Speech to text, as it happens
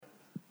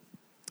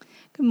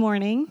Good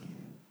morning.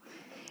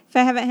 If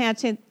I haven't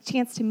had a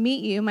chance to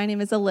meet you, my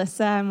name is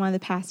Allyssa. I'm one of the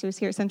pastors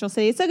here at Central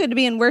City. It's so good to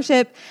be in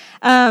worship.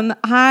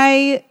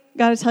 I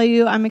got to tell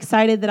you, I'm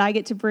excited that I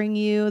get to bring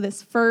you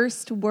this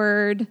first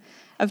word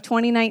of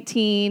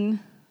 2019.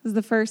 This is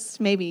the first,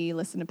 maybe you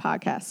listen to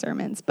podcast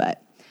sermons,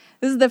 but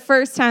this is the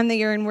first time that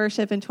you're in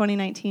worship in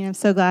 2019. I'm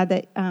so glad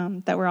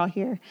that we're all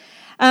here.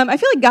 I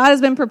feel like God has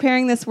been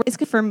preparing this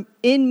word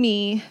in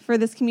me for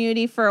this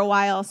community for a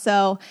while,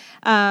 so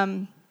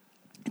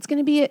it's going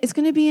to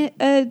be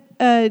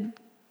a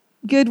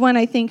good one,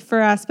 I think,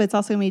 for us, but it's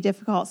also going to be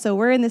difficult. So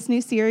we're in this new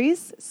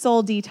series,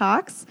 Soul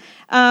Detox.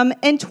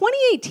 And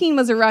 2018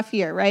 was a rough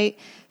year, right?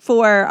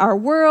 For our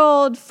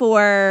world,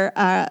 for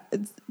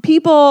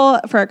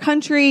people, for our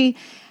country.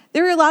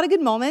 There were a lot of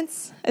good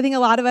moments. I think a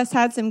lot of us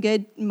had some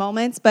good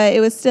moments, but it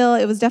was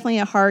definitely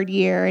a hard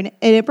year. And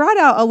it brought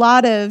out a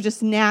lot of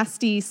just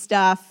nasty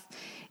stuff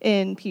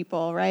in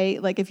people,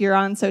 right? Like if you're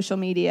on social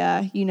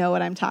media, you know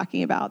what I'm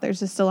talking about. There's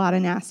just a lot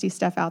of nasty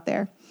stuff out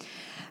there.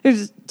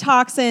 There's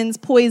toxins,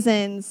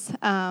 poisons,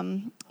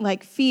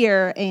 like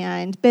fear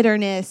and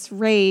bitterness,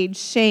 rage,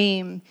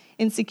 shame,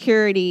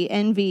 insecurity,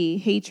 envy,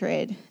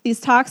 hatred. These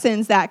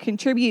toxins that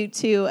contribute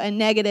to a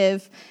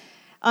negative,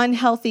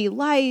 unhealthy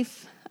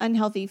life,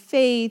 unhealthy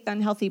faith,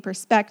 unhealthy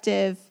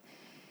perspective.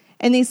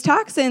 And these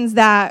toxins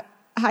that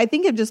I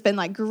think have just been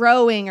like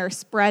growing or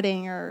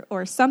spreading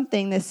or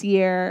something this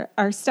year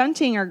are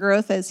stunting our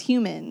growth as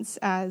humans,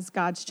 as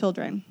God's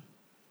children.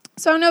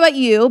 So I don't know about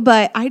you,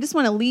 but I just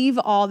want to leave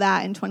all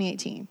that in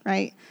 2018,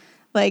 right?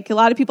 Like a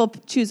lot of people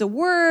choose a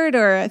word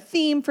or a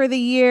theme for the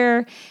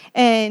year.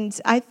 And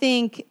I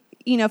think,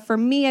 for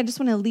me, I just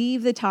want to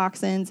leave the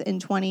toxins in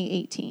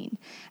 2018.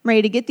 I'm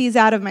ready to get these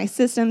out of my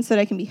system so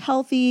that I can be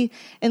healthy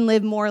and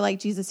live more like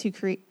Jesus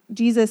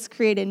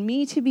created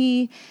me to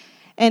be.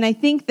 And I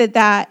think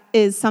that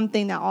is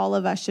something that all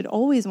of us should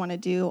always want to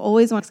do,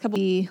 always want to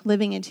be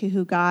living into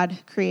who God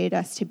created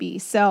us to be.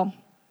 So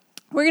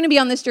we're going to be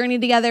on this journey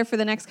together for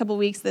the next couple of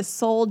weeks, this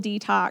soul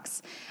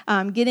detox,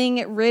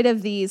 getting rid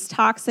of these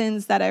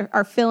toxins that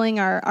are filling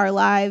our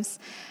lives.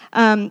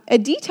 A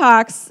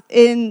detox,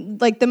 in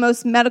like the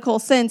most medical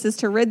sense, is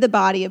to rid the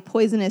body of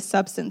poisonous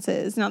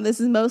substances. Now,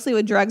 this is mostly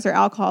with drugs or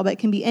alcohol, but it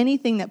can be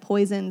anything that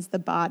poisons the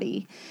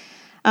body.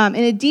 In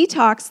a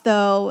detox,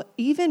 though,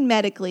 even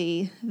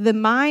medically, the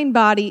mind,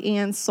 body,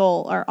 and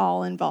soul are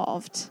all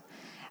involved.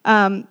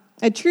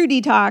 A true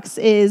detox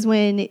is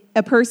when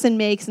a person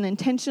makes an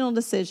intentional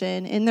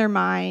decision in their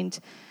mind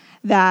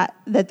that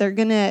they're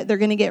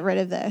gonna get rid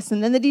of this,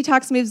 and then the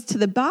detox moves to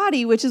the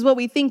body, which is what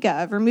we think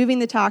of, removing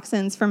the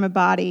toxins from a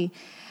body.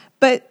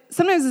 But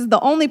sometimes this is the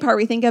only part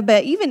we think of.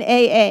 But even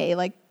AA,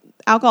 like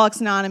Alcoholics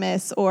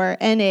Anonymous or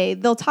NA,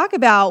 they'll talk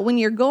about when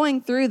you're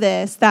going through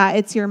this, that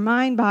it's your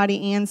mind,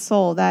 body, and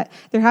soul, that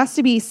there has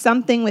to be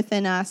something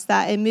within us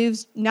that it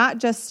moves not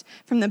just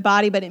from the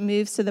body, but it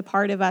moves to the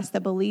part of us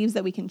that believes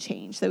that we can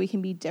change, that we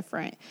can be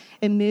different.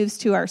 It moves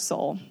to our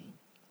soul.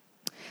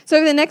 So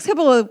over the next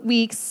couple of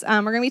weeks,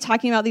 we're going to be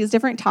talking about these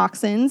different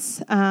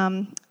toxins,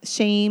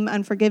 shame,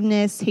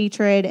 unforgiveness,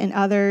 hatred, and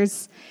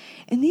others.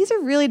 And these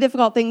are really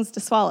difficult things to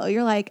swallow.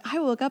 You're like, I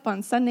woke up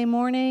on Sunday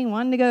morning,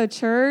 wanted to go to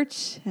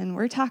church, and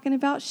we're talking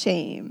about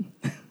shame.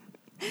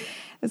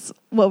 It's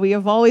what we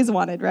have always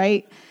wanted,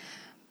 right?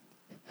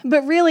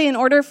 But really, in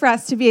order for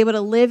us to be able to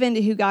live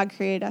into who God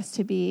created us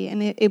to be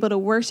and able to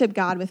worship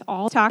God with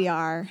all we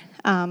are,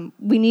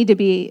 we need to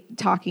be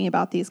talking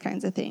about these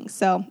kinds of things.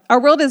 So our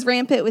world is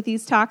rampant with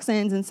these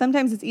toxins, and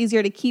sometimes it's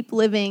easier to keep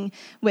living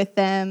with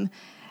them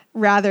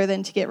rather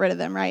than to get rid of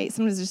them, right?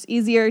 Sometimes it's just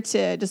easier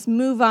to just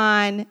move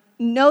on,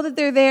 know that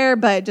they're there,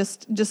 but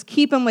just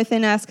keep them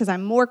within us because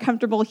I'm more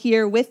comfortable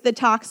here with the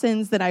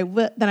toxins than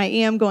I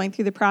am going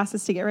through the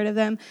process to get rid of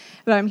them.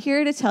 But I'm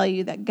here to tell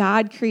you that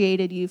God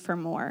created you for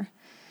more.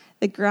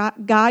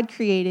 That God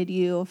created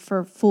you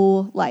for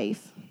full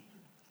life.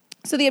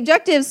 So the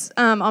objectives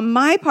on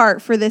my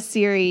part for this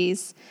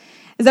series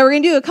is that we're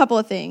going to do a couple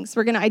of things.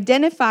 We're going to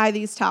identify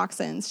these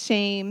toxins,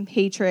 shame,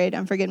 hatred,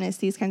 unforgiveness,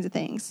 these kinds of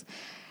things.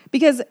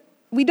 Because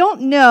we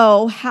don't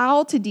know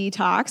how to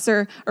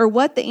detox or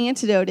what the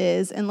antidote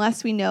is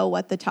unless we know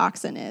what the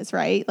toxin is,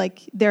 right?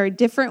 Like there are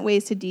different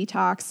ways to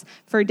detox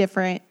for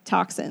different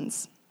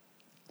toxins.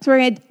 So we're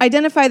going to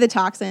identify the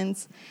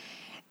toxins.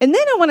 And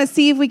then I want to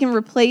see if we can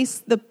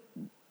replace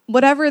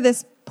whatever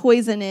this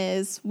poison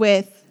is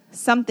with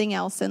something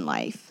else in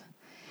life.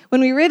 When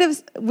we rid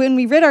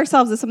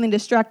ourselves of something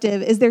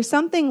destructive, is there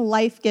something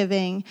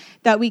life-giving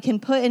that we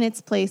can put in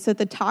its place so that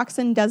the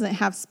toxin doesn't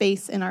have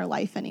space in our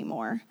life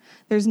anymore?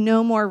 There's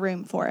no more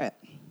room for it.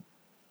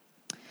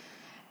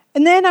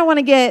 And then I want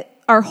to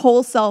get our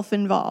whole self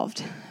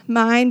involved,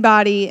 mind,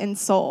 body, and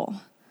soul,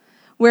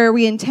 where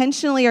we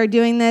intentionally are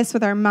doing this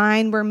with our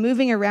mind. We're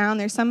moving around.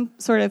 There's some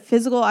sort of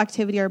physical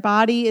activity. Our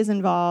body is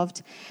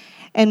involved,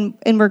 and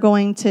we're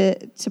going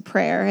to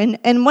prayer.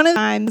 And one of the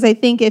times, I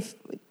think if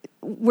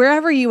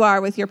wherever you are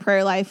with your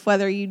prayer life,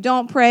 whether you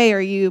don't pray or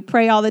you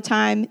pray all the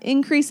time,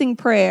 increasing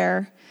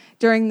prayer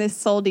during this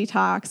soul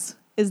detox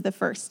is the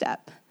first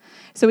step.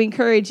 So we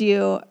encourage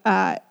you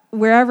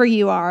wherever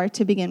you are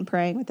to begin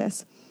praying with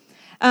this.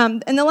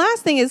 And the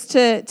last thing is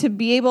to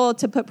be able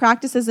to put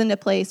practices into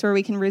place where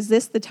we can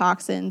resist the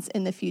toxins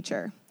in the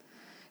future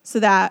so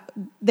that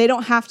they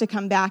don't have to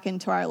come back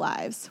into our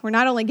lives. We're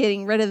not only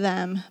getting rid of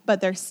them,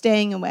 but they're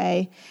staying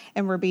away,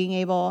 and we're being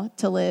able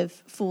to live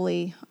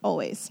fully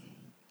always.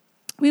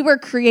 We were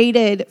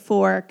created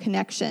for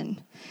connection.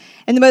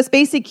 And the most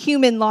basic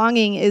human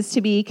longing is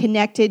to be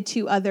connected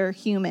to other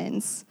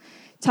humans.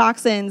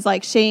 Toxins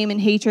like shame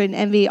and hatred and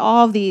envy,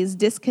 all of these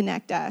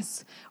disconnect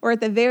us, or at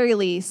the very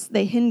least,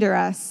 they hinder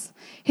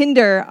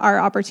our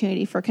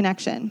opportunity for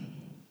connection.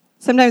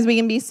 Sometimes we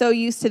can be so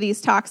used to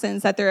these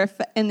toxins that they're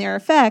in their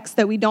effects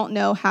that we don't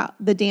know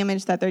the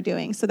damage that they're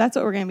doing. So that's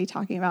what we're going to be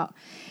talking about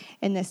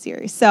in this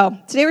series. So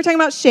today we're talking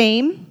about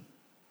shame,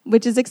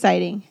 which is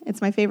exciting.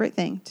 It's my favorite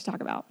thing to talk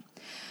about.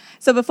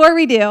 So before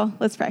we do,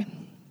 let's pray.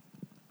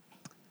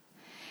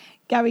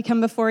 God, we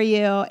come before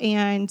you,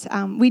 and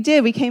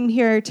we came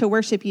here to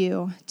worship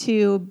you,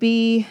 to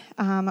be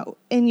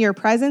in your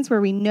presence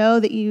where we know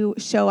that you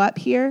show up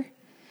here.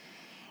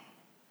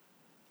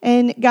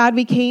 And God,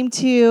 we came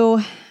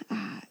to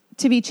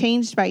be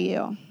changed by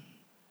you,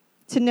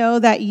 to know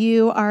that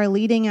you are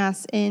leading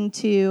us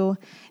into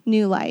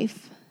new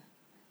life,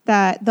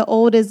 that the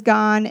old is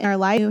gone and our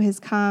life has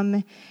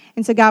come.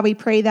 And so God, we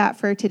pray that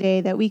for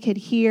today, that we could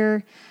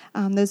hear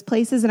those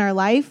places in our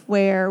life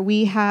where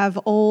we have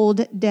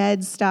old,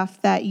 dead stuff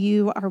that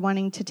you are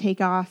wanting to take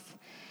off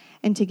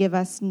and to give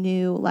us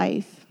new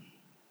life.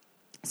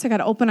 So God,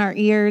 open our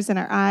ears and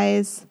our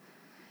eyes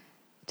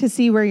to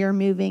see where you're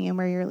moving and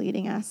where you're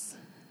leading us.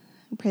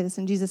 We pray this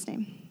in Jesus'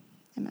 name.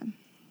 Amen.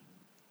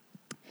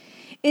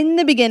 In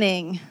the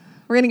beginning,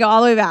 we're going to go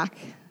all the way back.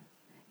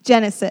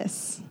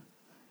 Genesis.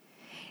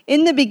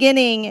 In the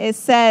beginning, it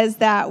says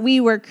that we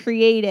were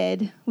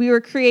created. We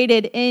were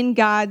created in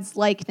God's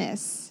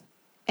likeness.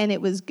 And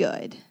it was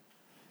good.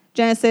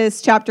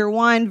 Genesis chapter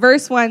 1,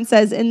 verse 1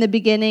 says, in the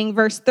beginning.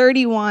 Verse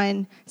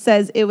 31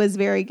 says, it was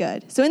very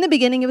good. So in the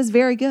beginning, it was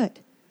very good.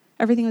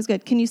 Everything was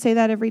good. Can you say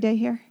that every day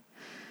here?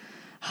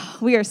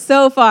 We are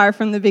so far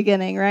from the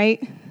beginning,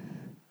 right?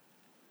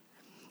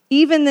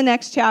 Even the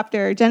next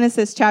chapter,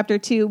 Genesis chapter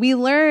 2, we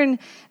learn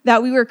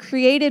that we were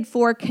created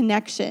for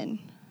connection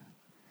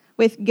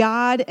with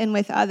God and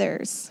with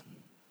others.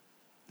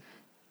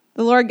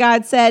 The Lord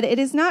God said, it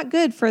is not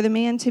good for the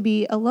man to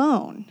be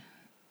alone.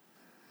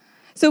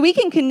 So we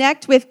can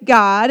connect with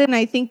God, and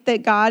I think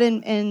that God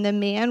and the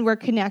man were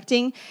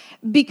connecting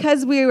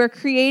because we were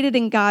created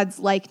in God's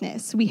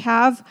likeness. We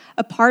have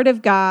a part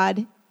of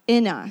God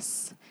in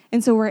us,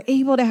 and so we're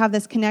able to have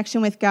this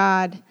connection with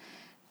God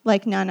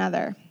like none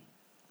other.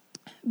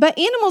 But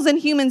animals and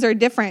humans are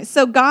different.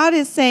 So God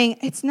is saying,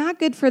 it's not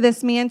good for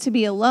this man to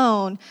be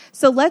alone,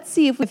 so let's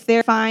see if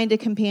they find a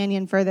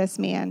companion for this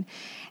man.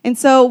 And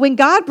so when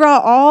God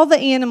brought all the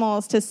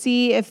animals to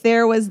see if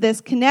there was this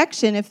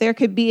connection, if there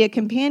could be a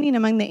companion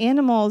among the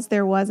animals,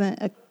 there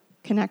wasn't a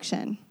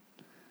connection.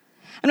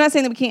 I'm not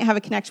saying that we can't have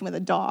a connection with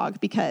a dog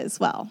because,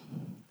 well,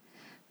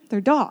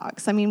 they're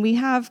dogs. I mean, we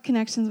have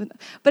connections with,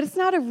 but it's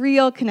not a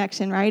real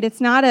connection, right?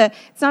 It's not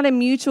a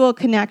mutual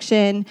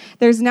connection.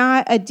 There's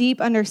not a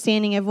deep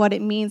understanding of what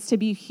it means to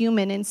be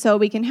human. And so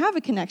we can have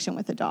a connection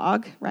with a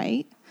dog,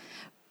 right?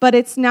 But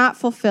it's not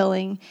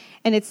fulfilling,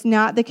 and it's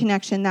not the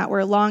connection that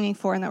we're longing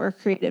for and that we're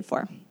created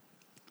for.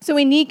 So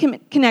we need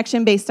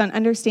connection based on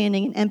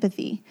understanding and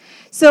empathy.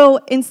 So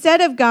instead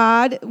of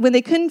God, when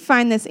they couldn't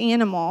find this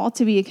animal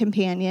to be a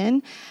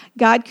companion,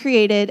 God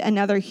created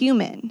another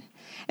human.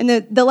 And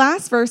the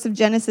last verse of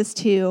Genesis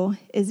 2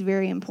 is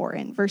very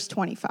important, verse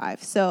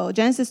 25. So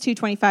Genesis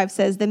 2:25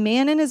 says, the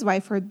man and his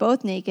wife were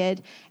both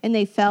naked, and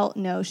they felt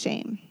no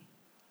shame.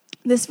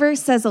 This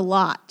verse says a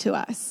lot to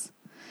us.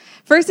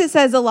 First, it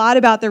says a lot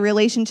about the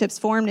relationships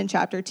formed in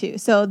chapter 2.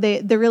 So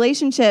the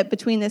relationship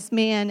between this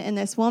man and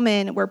this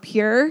woman were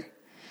pure.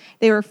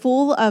 They were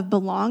full of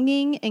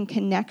belonging and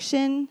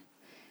connection.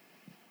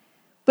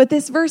 But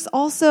this verse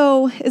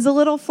also is a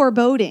little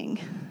foreboding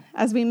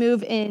as we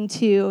move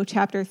into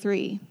chapter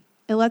 3.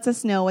 It lets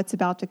us know what's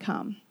about to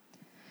come.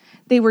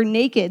 They were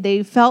naked.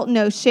 They felt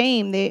no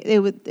shame.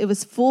 It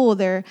was full.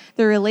 Their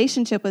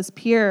relationship was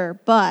pure,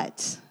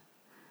 but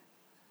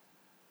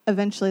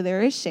eventually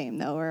there is shame,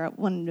 though, or it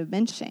wouldn't have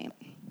been shame.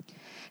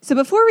 So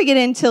before we get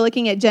into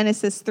looking at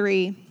Genesis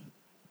 3,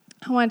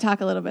 I want to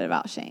talk a little bit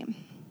about shame.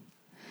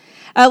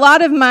 A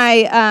lot of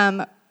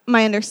my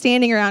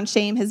understanding around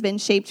shame has been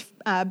shaped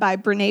by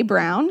Brené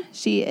Brown.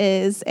 She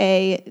is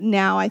a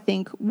now, I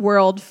think,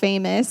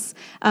 world-famous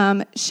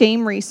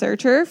shame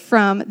researcher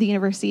from the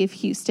University of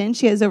Houston.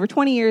 She has over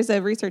 20 years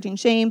of researching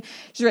shame.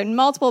 She's written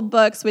multiple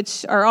books,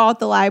 which are all at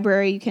the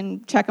library. You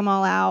can check them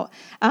all out.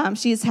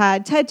 She's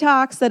had TED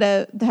Talks that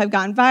have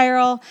gone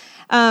viral.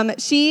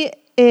 She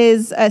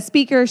is a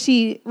speaker.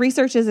 She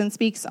researches and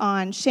speaks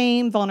on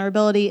shame,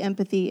 vulnerability,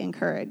 empathy, and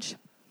courage.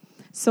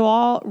 So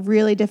all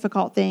really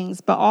difficult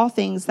things, but all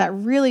things that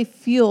really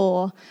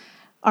fuel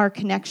our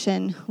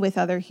connection with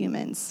other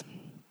humans.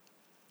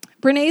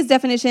 Brené's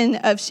definition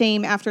of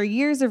shame after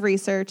years of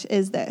research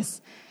is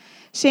this: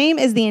 Shame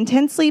is the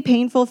intensely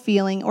painful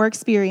feeling or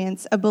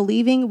experience of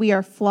believing we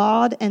are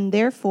flawed and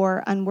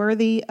therefore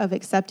unworthy of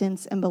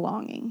acceptance and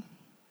belonging.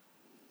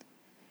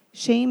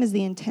 Shame is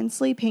the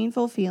intensely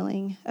painful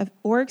feeling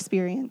or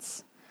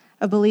experience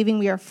of believing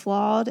we are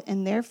flawed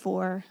and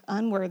therefore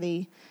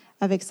unworthy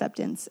of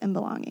acceptance and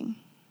belonging.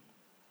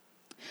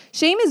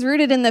 Shame is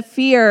rooted in the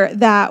fear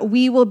that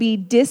we will be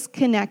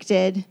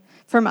disconnected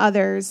from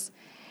others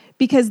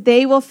because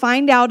they will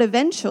find out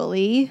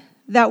eventually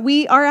that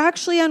we are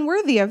actually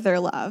unworthy of their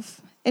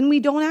love and we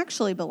don't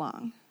actually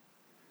belong.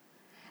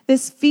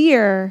 This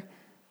fear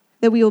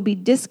that we will be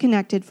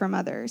disconnected from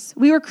others.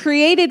 We were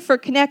created for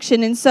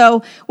connection, and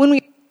so when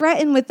we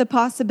threaten with the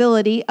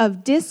possibility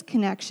of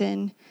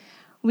disconnection,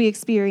 we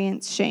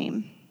experience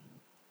shame.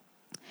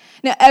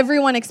 Now,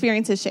 everyone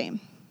experiences shame.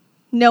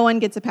 No one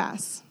gets a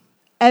pass.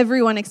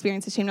 Everyone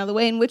experiences shame. Now, the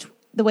way in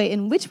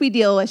which we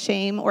deal with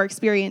shame or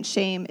experience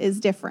shame is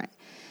different.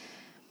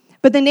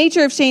 But the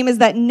nature of shame is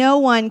that no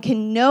one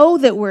can know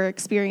that we're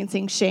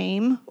experiencing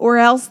shame, or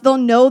else they'll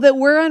know that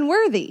we're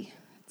unworthy.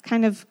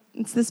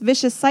 It's this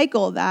vicious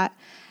cycle that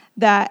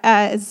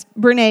as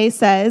Brene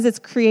says, it's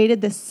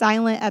created this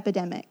silent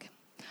epidemic.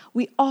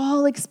 We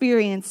all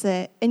experience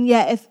it, and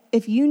yet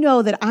if you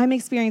know that I'm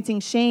experiencing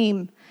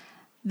shame,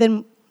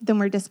 then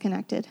we're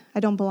disconnected. I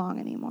don't belong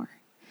anymore.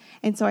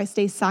 And so I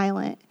stay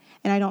silent,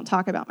 and I don't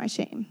talk about my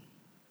shame.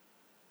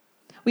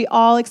 We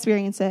all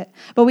experience it,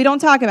 but we don't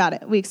talk about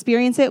it. We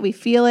experience it, we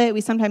feel it,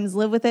 we sometimes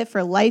live with it for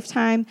a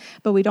lifetime,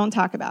 but we don't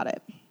talk about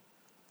it.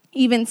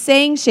 Even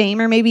saying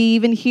shame, or maybe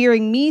even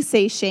hearing me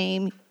say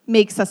shame,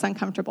 makes us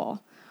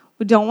uncomfortable.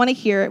 We don't want to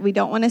hear it, we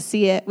don't want to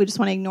see it, we just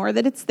want to ignore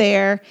that it's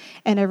there,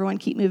 and everyone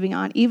keep moving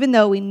on, even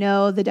though we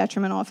know the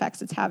detrimental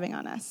effects it's having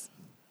on us.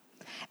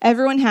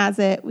 Everyone has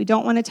it, we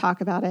don't want to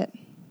talk about it.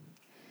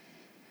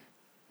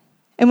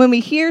 And when we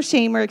hear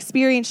shame or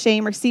experience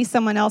shame or see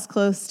someone else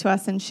close to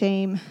us in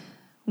shame,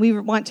 we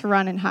want to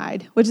run and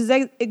hide, which is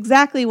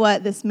exactly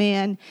what this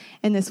man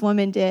and this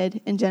woman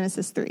did in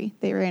Genesis 3.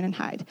 They ran and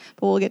hid,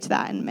 but we'll get to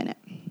that in a minute.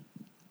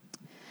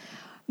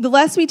 The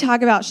less we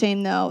talk about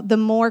shame, though, the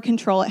more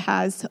control it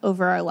has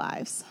over our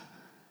lives,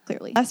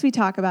 clearly. The less we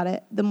talk about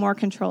it, the more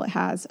control it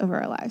has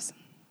over our lives.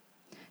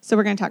 So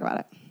we're going to talk about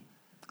it,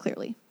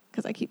 clearly,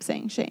 because I keep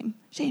saying shame,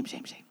 shame,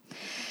 shame, shame.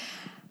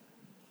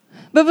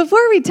 But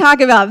before we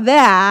talk about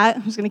that,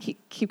 I'm just going to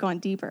keep going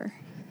deeper.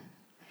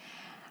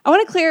 I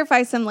want to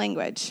clarify some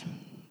language.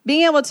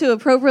 Being able to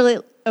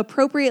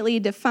appropriately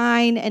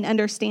define and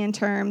understand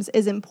terms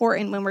is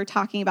important when we're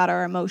talking about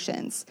our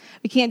emotions.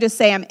 We can't just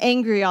say I'm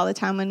angry all the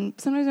time when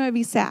sometimes I might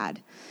be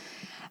sad.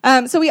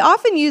 So we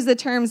often use the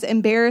terms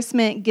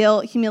embarrassment,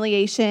 guilt,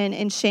 humiliation,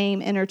 and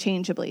shame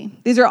interchangeably.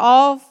 These are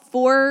all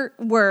 4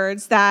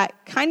 words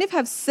that kind of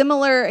have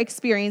similar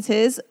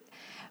experiences,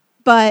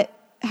 but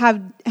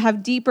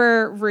have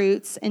deeper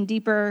roots and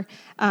deeper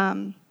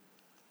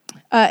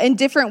in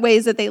different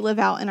ways that they live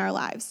out in our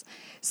lives.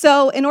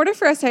 So in order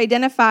for us to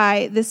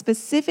identify the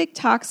specific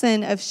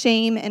toxin of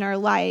shame in our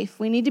life,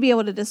 we need to be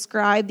able to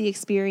describe the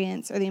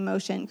experience or the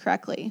emotion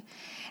correctly.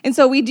 And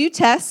so we do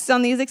tests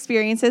on these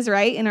experiences,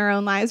 right, in our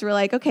own lives. We're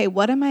like, okay,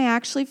 what am I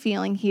actually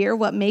feeling here?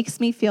 What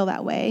makes me feel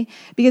that way?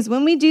 Because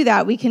when we do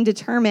that, we can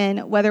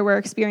determine whether we're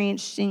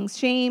experiencing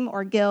shame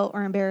or guilt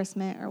or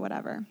embarrassment or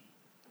whatever.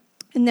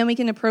 And then we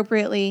can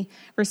appropriately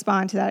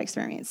respond to that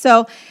experience.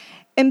 So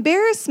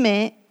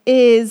embarrassment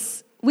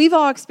is, we've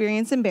all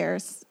experienced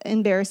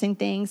embarrassing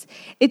things.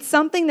 It's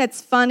something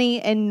that's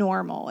funny and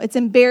normal. It's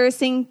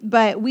embarrassing,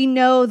 but we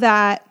know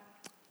that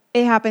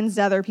it happens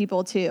to other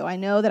people too. I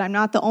know that I'm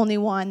not the only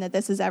one that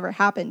this has ever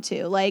happened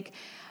to. Like,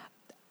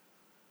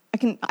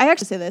 I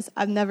actually say this,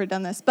 I've never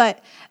done this,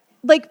 but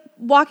like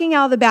walking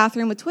out of the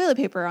bathroom with toilet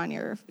paper on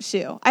your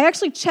shoe. I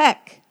actually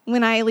check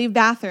when I leave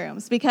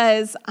bathrooms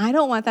because I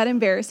don't want that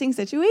embarrassing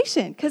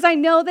situation because I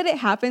know that it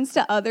happens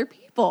to other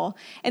people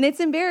and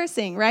it's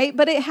embarrassing, right?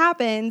 But it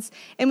happens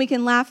and we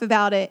can laugh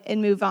about it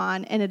and move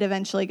on and it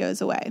eventually goes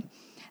away.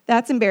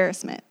 That's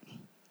embarrassment.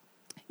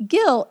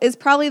 Guilt is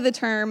probably the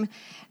term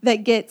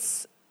that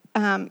gets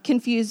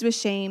confused with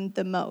shame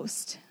the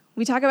most.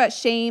 We talk about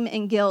shame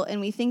and guilt and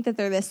we think that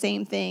they're the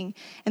same thing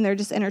and they're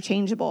just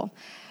interchangeable.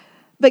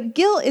 But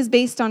guilt is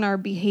based on our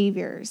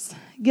behaviors.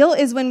 Guilt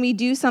is when we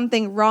do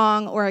something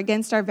wrong or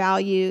against our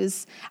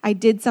values. I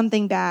did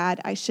something bad.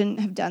 I shouldn't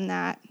have done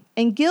that.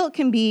 And guilt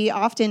can be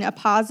often a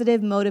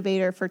positive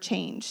motivator for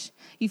change.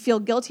 You feel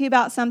guilty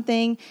about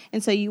something,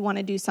 and so you want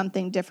to do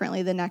something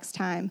differently the next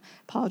time.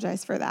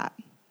 Apologize for that.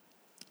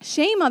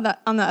 Shame, on the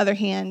other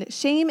hand,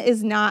 shame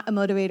is not a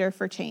motivator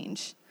for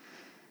change.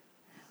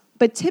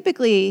 But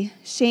typically,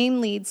 shame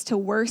leads to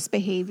worse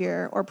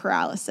behavior or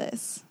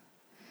paralysis.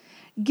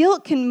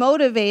 Guilt can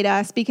motivate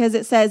us because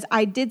it says,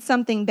 I did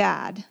something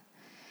bad.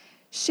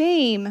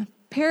 Shame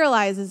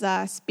paralyzes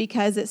us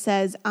because it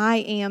says, I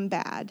am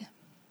bad.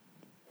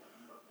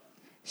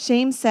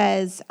 Shame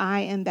says,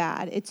 I am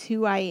bad. It's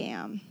who I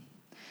am.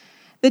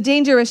 The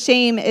danger with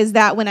shame is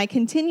that when I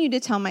continue to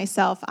tell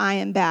myself I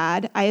am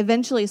bad, I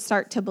eventually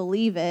start to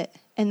believe it,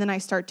 and then I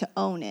start to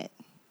own it.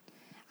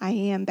 I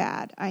am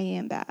bad. I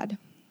am bad.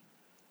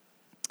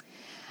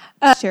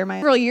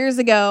 Several years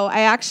ago,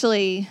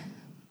 actually,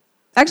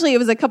 it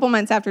was a couple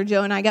months after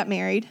Joe and I got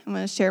married. I'm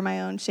going to share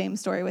my own shame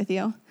story with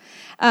you.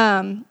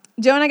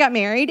 Joe and I got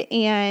married,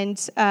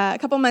 and a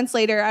couple months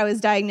later, I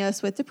was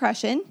diagnosed with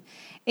depression,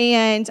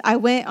 and I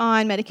went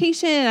on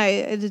medication. I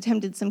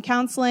attempted some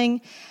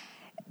counseling,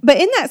 but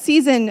in that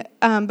season,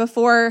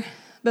 before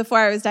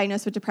I was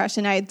diagnosed with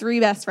depression, I had 3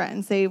 best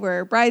friends. They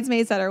were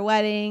bridesmaids at our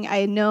wedding. I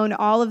had known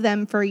all of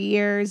them for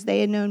years. They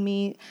had known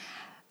me,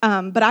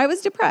 but I was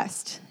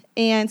depressed.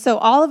 And so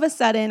all of a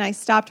sudden, I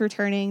stopped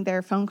returning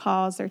their phone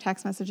calls, their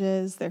text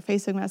messages, their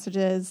Facebook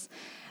messages,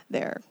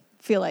 their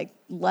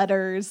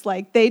letters.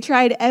 Like, they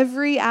tried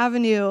every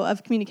avenue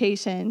of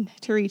communication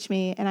to reach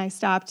me, and I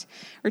stopped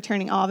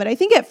returning all of it. I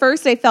think at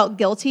first I felt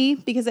guilty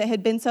because it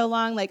had been so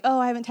long, like, oh,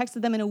 I haven't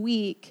texted them in a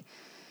week.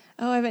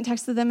 Oh, I haven't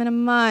texted them in a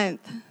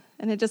month.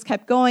 And it just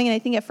kept going, and I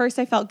think at first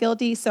I felt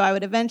guilty, so I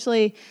would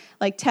eventually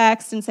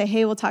text and say,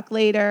 hey, we'll talk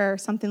later, or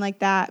something like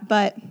that,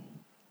 but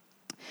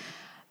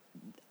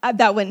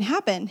that wouldn't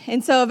happen.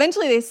 And so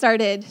eventually they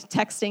started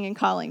texting and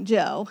calling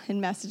Joe and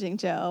messaging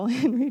Joe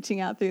and reaching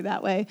out through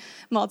that way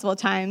multiple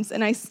times.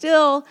 And I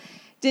still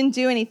didn't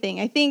do anything.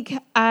 I think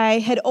I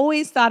had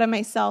always thought of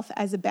myself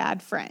as a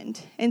bad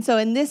friend. And so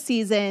in this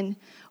season,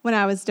 when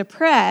I was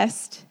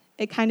depressed,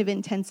 it kind of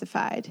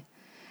intensified.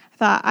 I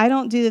thought, I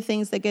don't do the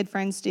things that good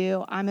friends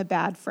do. I'm a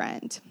bad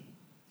friend.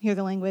 Hear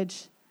the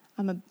language?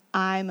 I'm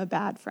a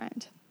bad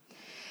friend.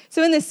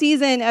 So in the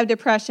season of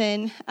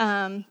depression,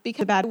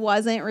 because I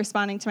wasn't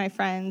responding to my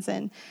friends,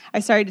 and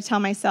I started to tell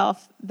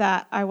myself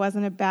that I was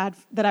a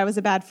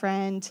bad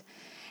friend.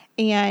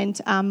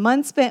 And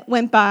months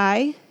went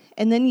by,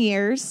 and then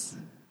years,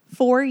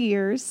 4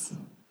 years.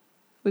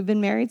 We've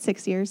been married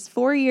 6 years.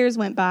 4 years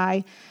went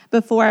by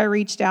before I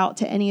reached out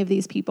to any of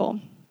these people.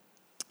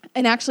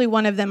 And actually,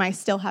 one of them I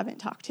still haven't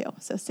talked to.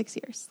 So 6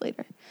 years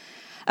later,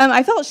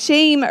 I felt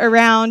shame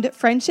around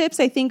friendships.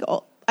 I think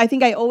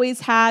I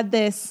always had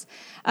this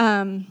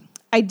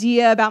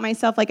idea about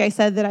myself, like I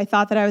said, that I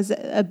thought that I was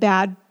a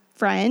bad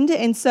friend.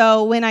 And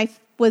so when I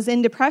was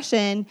in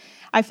depression,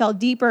 I fell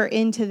deeper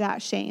into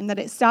that shame, that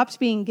it stopped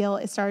being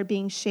guilt, it started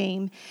being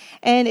shame.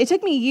 And it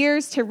took me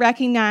years to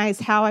recognize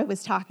how I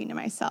was talking to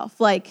myself,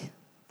 like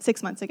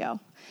 6 months ago.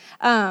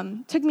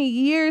 Took me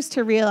years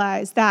to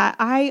realize that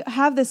I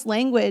have this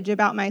language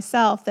about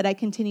myself that I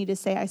continue to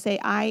say. I say,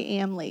 I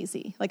am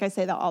lazy. Like, I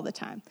say that all the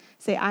time.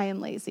 Say, I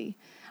am lazy.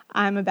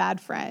 I'm a bad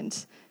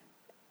friend.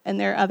 And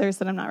there are others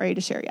that I'm not ready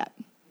to share yet.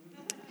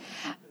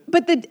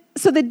 But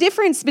the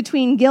difference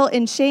between guilt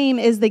and shame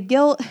is the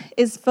guilt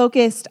is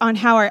focused on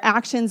how our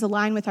actions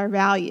align with our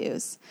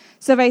values.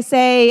 So if I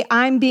say,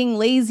 I'm being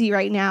lazy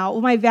right now,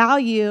 well, my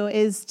value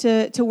is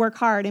to work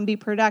hard and be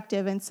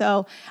productive. And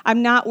so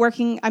I'm not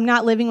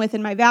living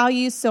within my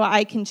values, so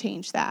I can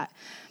change that.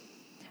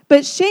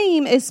 But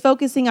shame is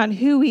focusing on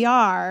who we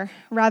are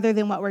rather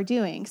than what we're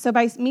doing. So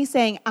by me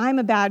saying, I'm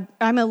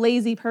a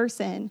lazy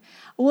person,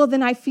 well,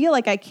 then I feel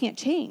like I can't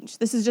change.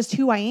 This is just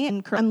who I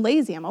am. I'm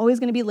lazy. I'm always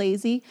going to be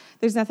lazy.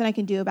 There's nothing I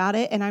can do about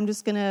it. And I'm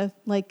just going to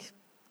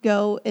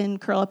go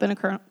and curl up in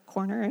a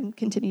corner and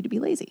continue to be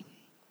lazy,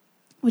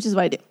 which is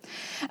what I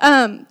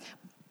do.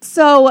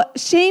 So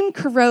shame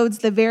corrodes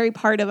the very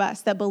part of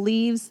us that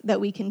believes that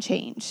we can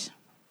change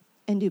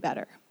and do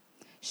better.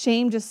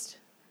 Shame just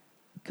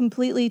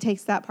completely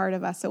takes that part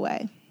of us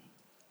away.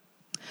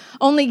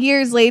 Only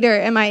years later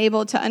am I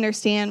able to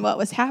understand what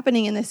was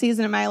happening in this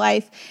season of my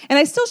life. And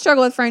I still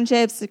struggle with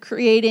friendships,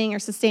 creating or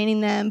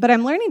sustaining them, but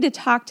I'm learning to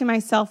talk to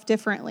myself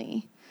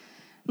differently.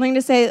 I'm learning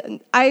to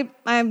say,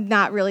 I'm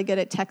not really good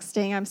at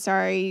texting. I'm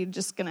sorry, you're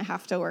just going to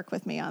have to work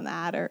with me on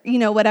that, or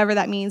whatever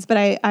that means. But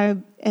I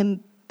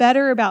am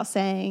better about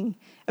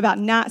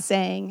not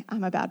saying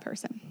I'm a bad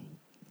person.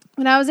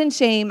 When I was in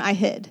shame, I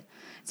hid.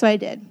 So I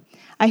did.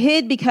 I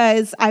hid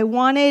because I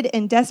wanted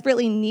and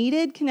desperately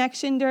needed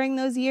connection during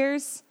those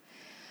years.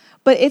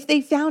 But if they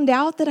found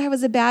out that I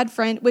was a bad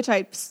friend, which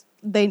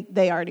they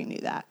already knew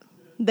that.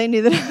 They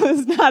knew that I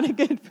was not a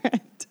good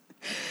friend,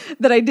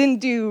 that I didn't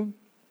do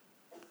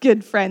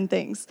good friend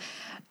things.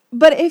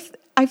 But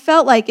I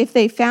felt like if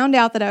they found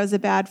out that I was a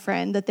bad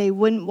friend, that they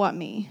wouldn't want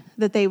me,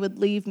 that they would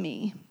leave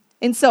me.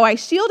 And so I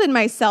shielded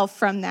myself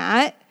from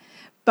that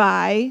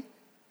by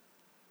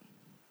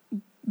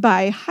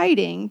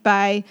hiding,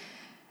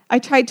 I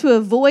tried to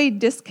avoid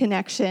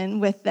disconnection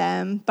with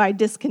them by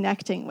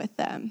disconnecting with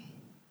them.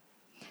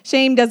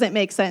 Shame doesn't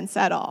make sense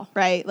at all,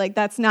 right?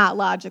 That's not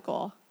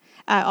logical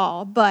at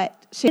all.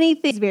 But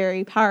anything is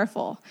very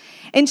powerful.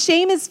 And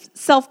shame is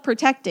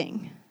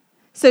self-protecting.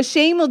 So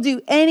shame will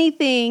do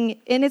anything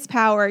in its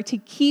power to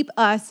keep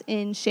us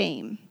in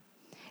shame.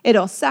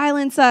 It'll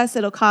silence us.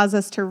 It'll cause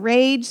us to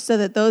rage so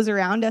that those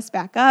around us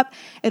back up.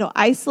 It'll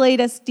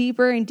isolate us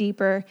deeper and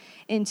deeper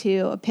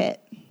into a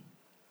pit.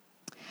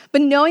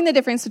 But knowing the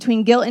difference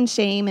between guilt and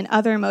shame and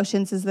other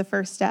emotions is the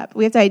first step.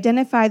 We have to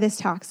identify this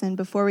toxin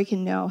before we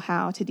can know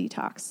how to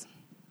detox.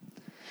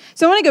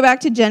 So I want to go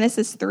back to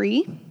Genesis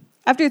 3.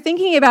 After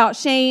thinking about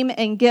shame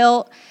and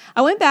guilt,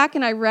 I went back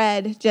and I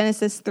read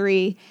Genesis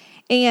 3,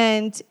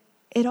 and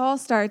it all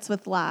starts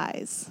with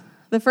lies.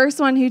 The first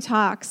one who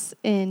talks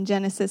in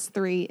Genesis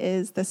 3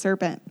 is the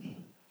serpent.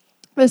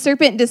 The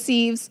serpent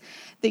deceives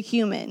the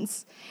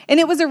humans, and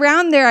it was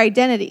around their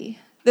identity.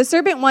 The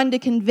serpent wanted to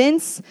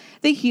convince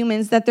the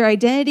humans that their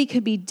identity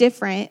could be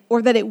different,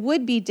 or that it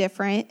would be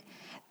different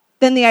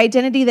than the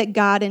identity that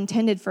God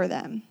intended for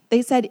them.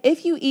 They said,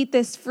 if you eat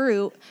this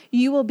fruit,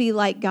 you will be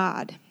like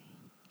God.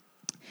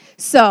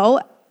 So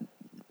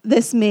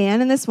this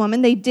man and this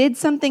woman, they did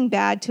something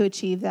bad to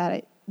achieve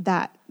that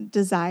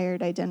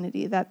desired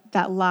identity,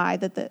 that lie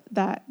that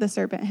the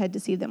serpent had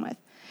deceived them with.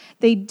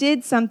 They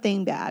did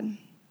something bad.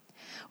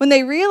 When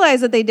they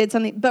realized that they did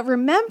something, but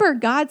remember,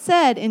 God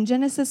said in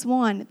Genesis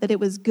 1 that it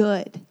was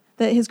good,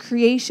 that his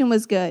creation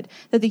was good,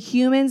 that the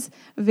humans,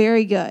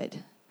 very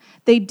good.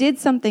 They did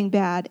something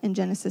bad in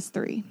Genesis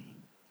 3.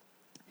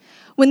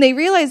 When they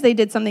realized they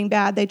did something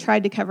bad, they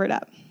tried to cover it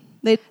up.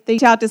 They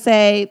reached out to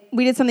say,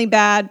 we did something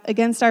bad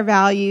against our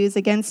values,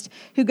 against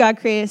who God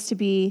created us to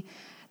be.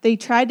 They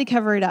tried to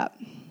cover it up.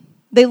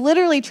 They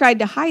literally tried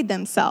to hide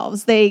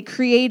themselves. They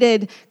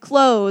created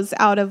clothes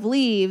out of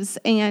leaves,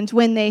 and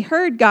when they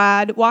heard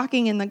God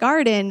walking in the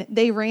garden,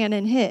 they ran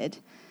and hid.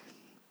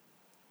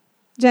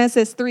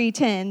 Genesis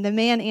 3:10, the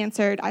man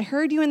answered, I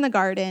heard you in the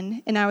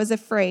garden, and I was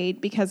afraid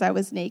because I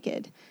was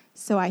naked,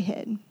 so I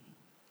hid.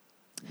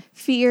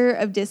 Fear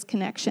of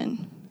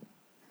disconnection.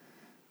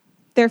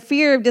 Their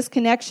fear of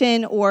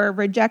disconnection or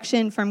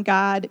rejection from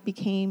God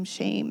became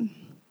shame.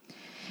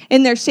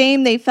 In their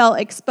shame, they felt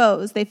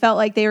exposed. They felt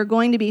like they were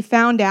going to be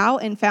found out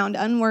and found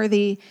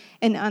unworthy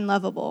and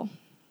unlovable.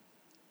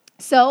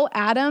 So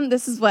Adam,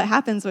 this is what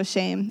happens with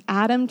shame.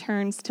 Adam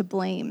turns to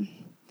blame.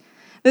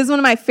 This is one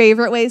of my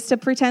favorite ways to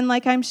pretend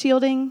like I'm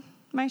shielding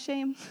my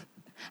shame.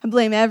 I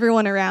blame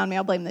everyone around me.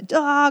 I'll blame the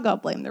dog. I'll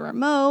blame the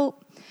remote.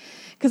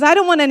 Because I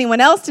don't want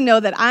anyone else to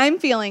know that I'm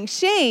feeling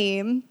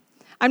shame.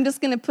 I'm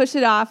just going to push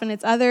it off, and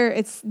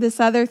it's this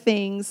other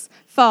thing's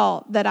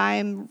fault that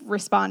I'm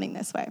responding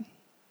this way.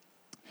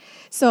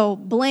 So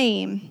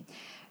blame.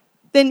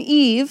 Then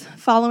Eve,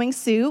 following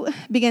suit,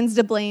 begins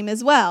to blame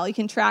as well. You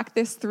can track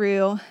this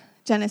through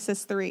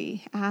Genesis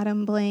 3.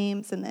 Adam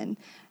blames, and then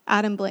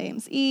Adam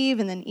blames Eve,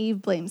 and then Eve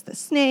blames the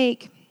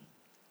snake.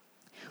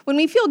 When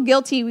we feel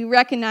guilty, we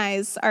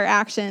recognize our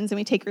actions and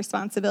we take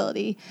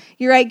responsibility.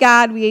 You're right,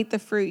 God, we ate the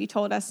fruit. You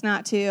told us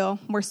not to.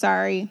 We're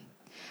sorry.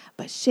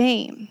 But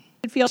shame.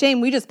 We feel shame,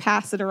 we just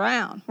pass it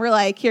around. We're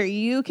like, here,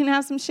 you can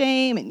have some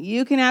shame, and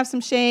you can have some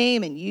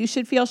shame, and you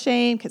should feel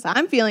shame because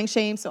I'm feeling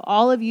shame, so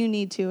all of you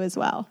need to as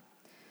well.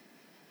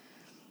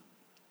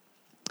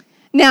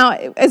 Now,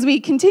 as we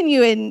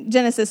continue in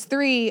Genesis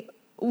 3,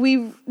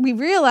 we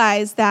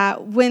realize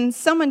that when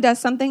someone does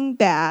something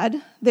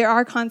bad, there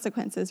are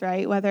consequences,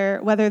 right?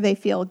 Whether they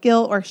feel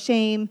guilt or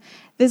shame,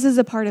 this is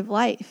a part of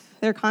life.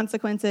 There are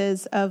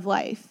consequences of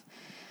life.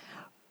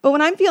 But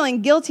when I'm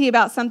feeling guilty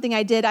about something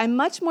I did, I'm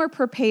much more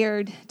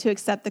prepared to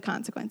accept the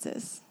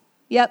consequences.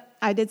 Yep,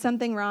 I did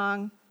something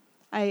wrong.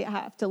 I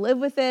have to live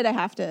with it. I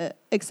have to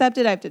accept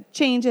it. I have to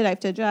change it. I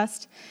have to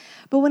adjust.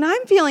 But when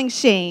I'm feeling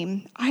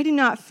shame, I do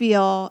not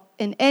feel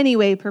in any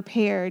way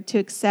prepared to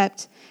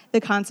accept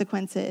the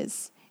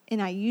consequences,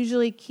 and I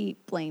usually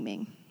keep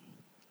blaming.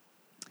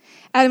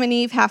 Adam and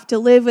Eve have to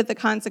live with the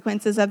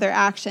consequences of their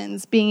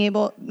actions,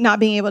 not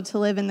being able to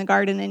live in the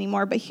garden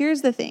anymore. But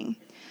here's the thing.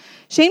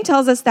 Shame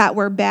tells us that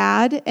we're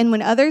bad, and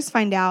when others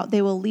find out,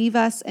 they will leave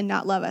us and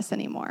not love us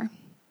anymore.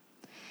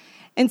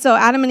 And so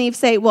Adam and Eve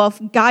say, well, if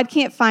God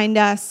can't find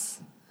us,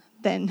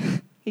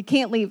 then he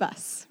can't leave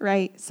us,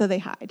 right? So they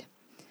hide.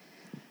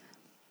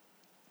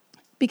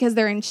 Because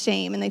they're in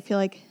shame, and they feel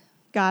like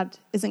God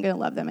isn't going to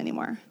love them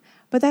anymore.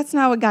 But that's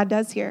not what God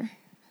does here.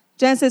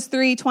 Genesis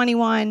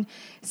 3:21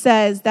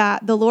 says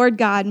that the Lord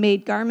God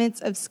made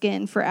garments of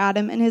skin for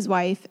Adam and his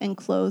wife and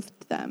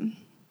clothed them.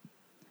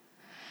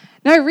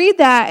 Now I read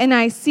that and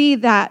I see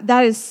that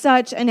is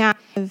such an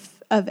act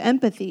of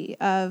empathy,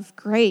 of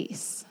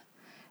grace,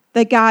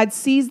 that God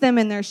sees them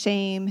in their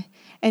shame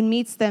and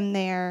meets them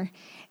there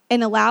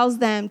and allows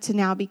them to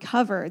now be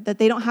covered, that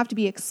they don't have to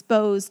be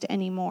exposed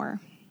anymore.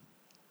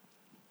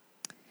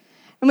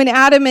 And when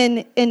Adam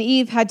and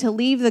Eve had to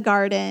leave the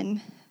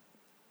garden,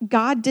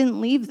 God didn't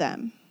leave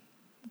them.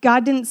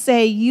 God didn't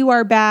say, you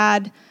are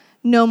bad,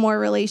 no more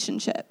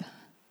relationship.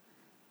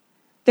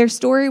 Their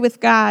story with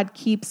God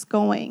keeps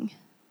going.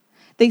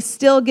 They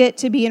still get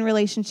to be in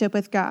relationship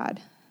with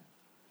God.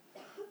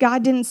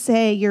 God didn't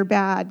say you're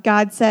bad.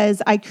 God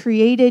says, I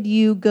created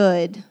you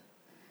good.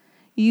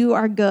 You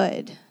are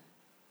good.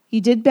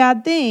 You did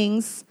bad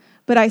things,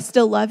 but I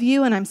still love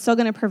you, and I'm still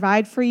going to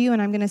provide for you,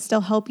 and I'm going to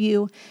still help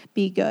you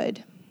be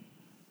good.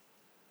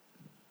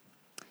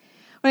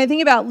 When I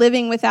think about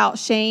living without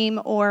shame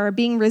or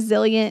being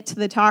resilient to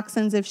the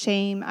toxins of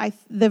shame,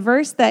 the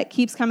verse that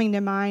keeps coming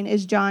to mind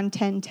is John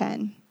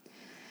 10:10.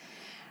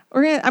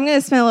 I'm going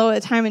to spend a little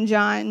bit of time in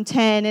John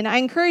 10, and I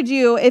encourage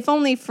you, if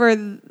only for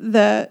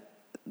the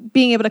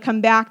being able to come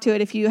back to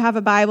it, if you have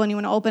a Bible and you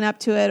want to open up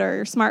to it or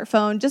your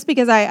smartphone, just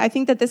because I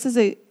think that this is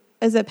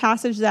a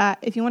passage that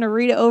if you want to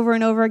read it over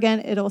and over again,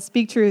 it'll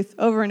speak truth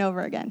over and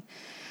over again.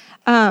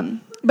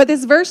 But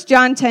this verse,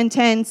 John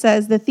 10:10,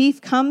 says, "The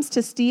thief comes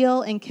to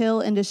steal and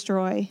kill and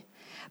destroy."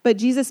 But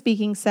Jesus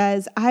speaking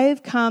says, "I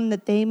have come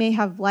that they may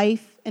have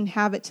life and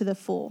have it to the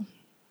full."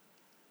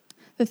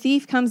 The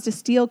thief comes to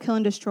steal, kill,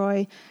 and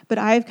destroy, but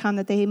I have come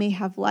that they may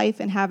have life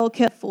and have it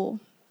to the full.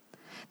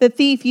 The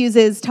thief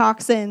uses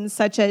toxins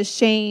such as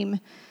shame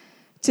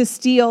to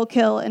steal,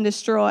 kill, and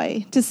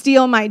destroy, to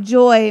steal my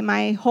joy,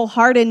 my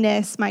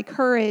wholeheartedness, my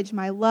courage,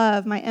 my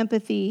love, my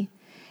empathy,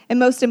 and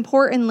most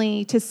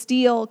importantly, to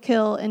steal,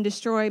 kill, and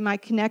destroy my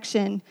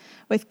connection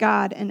with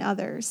God and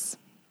others.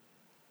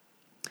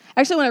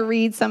 I actually want to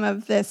read some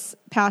of this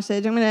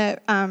passage. I'm going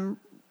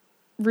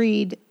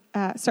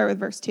to start with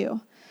verse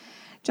 2.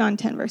 John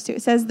 10, verse 2.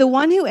 It says, "The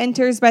one who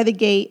enters by the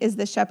gate is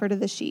the shepherd of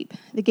the sheep.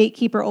 The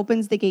gatekeeper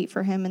opens the gate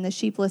for him, and the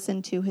sheep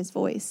listen to his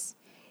voice.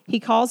 He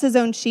calls his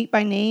own sheep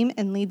by name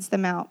and leads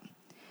them out.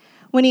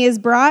 When he has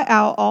brought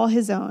out all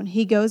his own,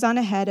 he goes on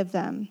ahead of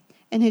them,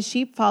 and his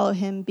sheep follow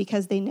him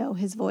because they know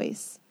his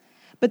voice.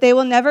 But they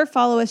will never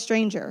follow a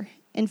stranger.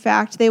 In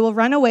fact, they will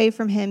run away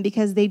from him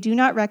because they do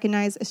not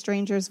recognize a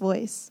stranger's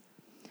voice."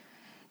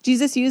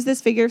 Jesus used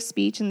this figure of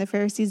speech, and the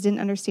Pharisees didn't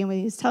understand what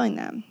he was telling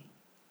them.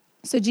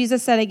 So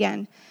Jesus said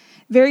again,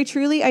 "Very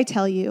truly I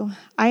tell you,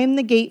 I am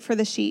the gate for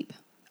the sheep.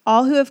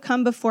 All who have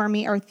come before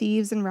me are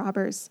thieves and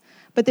robbers,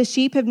 but the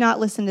sheep have not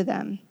listened to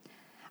them.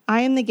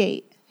 I am the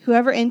gate.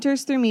 Whoever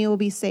enters through me will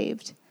be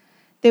saved.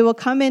 They will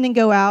come in and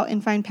go out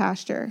and find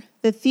pasture.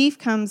 The thief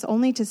comes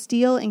only to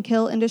steal and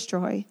kill and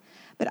destroy,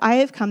 but I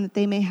have come that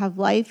they may have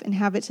life and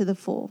have it to the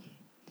full."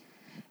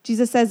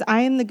 Jesus says,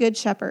 "I am the good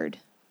shepherd.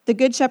 The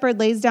good shepherd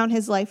lays down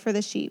his life for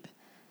the sheep.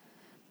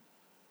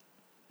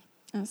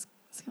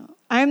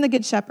 I am the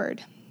good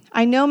shepherd.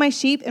 I know my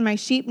sheep, and my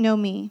sheep know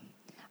me.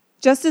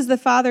 Just as the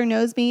Father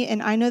knows me,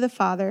 and I know the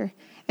Father,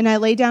 and I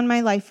lay down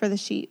my life for the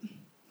sheep."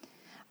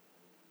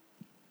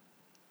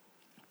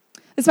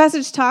 This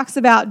passage talks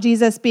about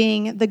Jesus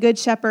being the good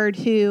shepherd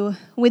who,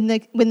 when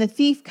the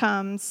thief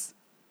comes,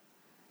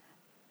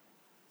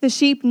 the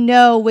sheep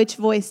know which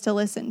voice to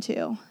listen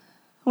to.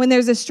 When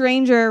there's a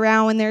stranger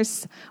around,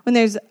 when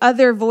there's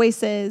other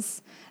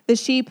voices, the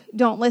sheep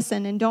don't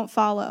listen and don't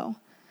follow.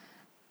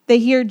 They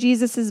hear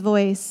Jesus'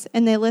 voice,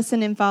 and they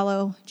listen and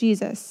follow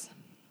Jesus.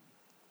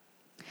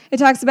 It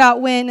talks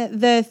about when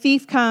the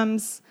thief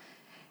comes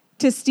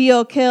to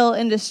steal, kill,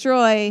 and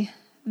destroy,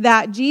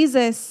 that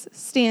Jesus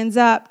stands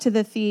up to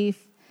the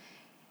thief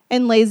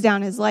and lays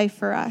down his life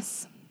for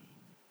us.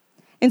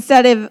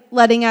 Instead of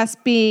letting us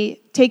be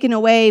taken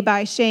away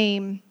by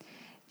shame,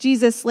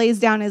 Jesus lays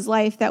down his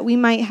life that we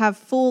might have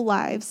full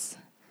lives,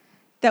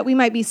 that we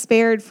might be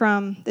spared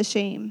from the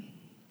shame.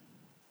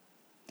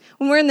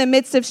 When we're in the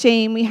midst of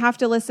shame, we have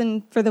to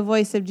listen for the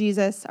voice of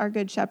Jesus, our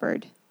good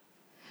shepherd.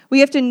 We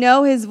have to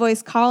know his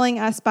voice calling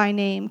us by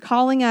name,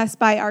 calling us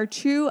by our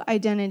true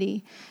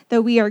identity,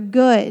 that we are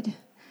good,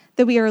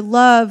 that we are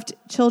loved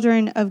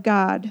children of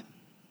God.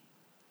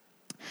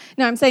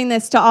 Now, I'm saying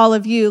this to all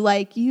of you,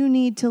 like, you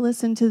need to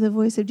listen to the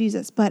voice of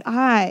Jesus, but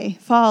I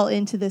fall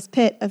into this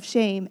pit of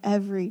shame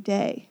every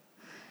day.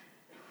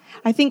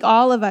 I think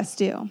all of us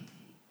do.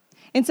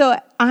 And so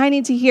I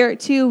need to hear it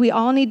too. We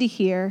all need to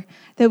hear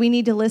that we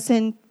need to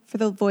listen for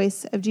the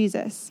voice of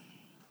Jesus.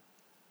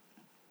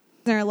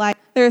 In our life,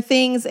 there are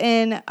things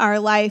in our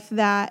life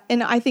that,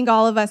 and I think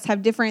all of us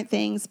have different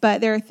things,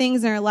 but there are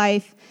things in our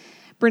life,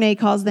 Brene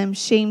calls them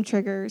shame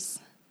triggers.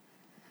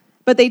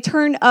 But they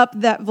turn up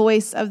that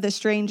voice of the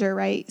stranger,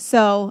 right?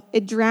 So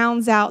it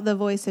drowns out the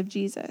voice of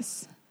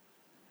Jesus.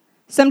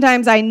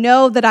 Sometimes I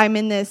know that I'm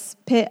in this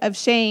pit of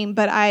shame,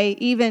 but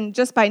even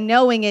just by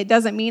knowing it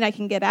doesn't mean I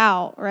can get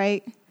out,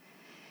 right?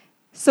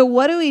 So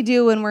what do we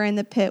do when we're in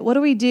the pit? What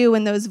do we do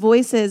when those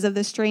voices of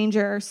the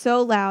stranger are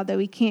so loud that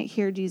we can't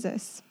hear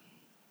Jesus?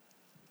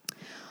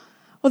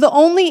 Well, the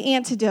only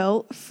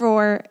antidote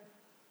for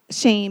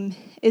shame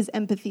is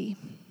empathy.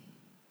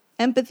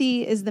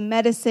 Empathy is the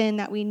medicine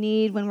that we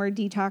need when we're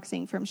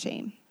detoxing from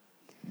shame.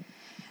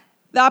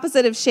 The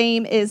opposite of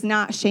shame is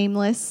not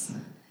shameless.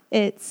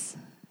 It's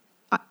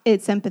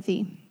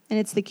empathy, and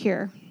it's the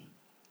cure.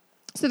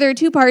 So there are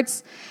two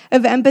parts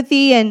of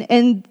empathy,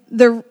 and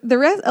the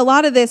rest. A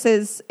lot of this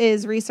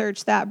is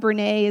research that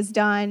Brene has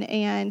done,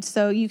 and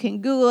so you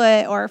can Google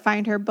it or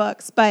find her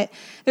books. But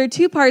there are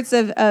two parts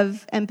of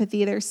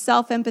empathy. There's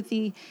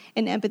self-empathy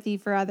and empathy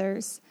for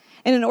others.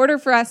 And in order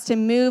for us to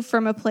move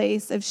from a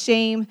place of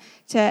shame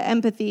to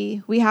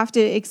empathy, we have to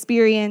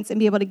experience and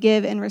be able to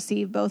give and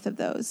receive both of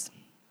those.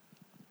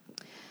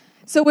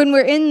 So when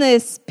we're in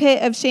this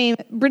pit of shame,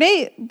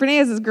 Brene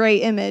has this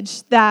great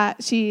image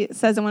that she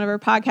says in one of her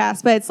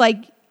podcasts, but it's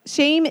like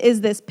shame is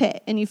this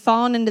pit, and you've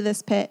fallen into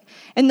this pit.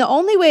 And the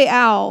only way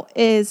out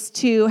is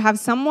to have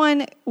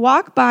someone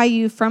walk by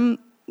you from,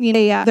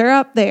 they're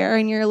up there,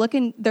 and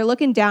they're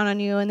looking down on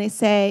you, and they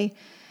say,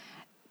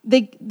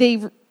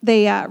 they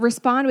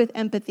respond with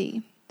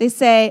empathy. They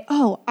say,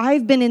 "Oh,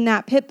 I've been in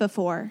that pit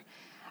before.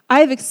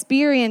 I've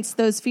experienced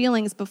those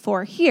feelings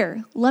before.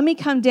 Here, let me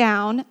come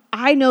down.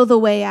 I know the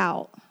way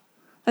out."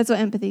 That's what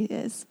empathy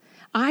is.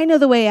 I know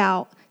the way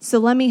out, so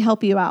let me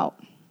help you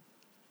out.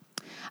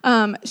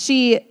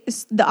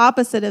 The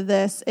opposite of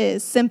this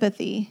is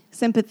sympathy.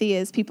 Sympathy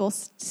is people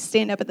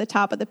stand up at the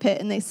top of the pit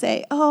and they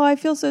say, "Oh, I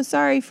feel so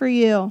sorry for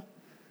you.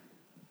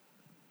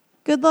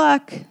 Good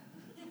luck."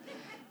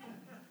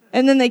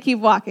 And then they keep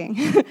walking.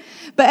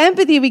 But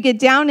empathy, we get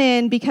down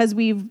in because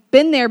we've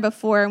been there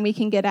before and we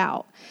can get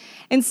out.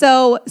 And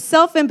so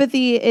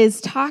self-empathy is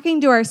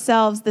talking to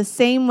ourselves the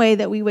same way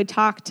that we would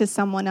talk to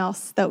someone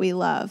else that we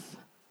love.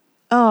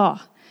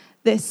 "Oh,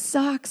 this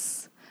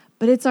sucks,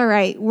 but it's all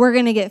right. We're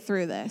going to get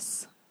through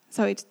this."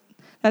 So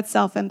that's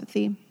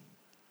self-empathy.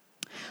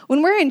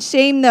 When we're in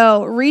shame,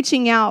 though,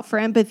 reaching out for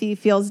empathy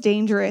feels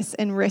dangerous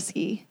and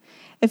risky.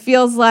 It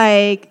feels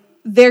like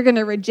they're going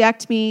to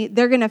reject me.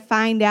 They're going to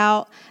find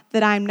out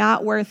that I'm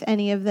not worth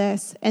any of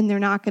this, and they're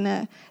not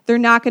going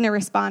to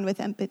respond with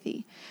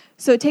empathy.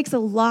 So it takes a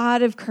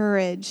lot of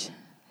courage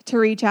to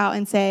reach out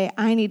and say,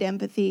 "I need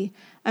empathy.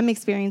 I'm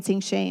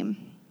experiencing shame."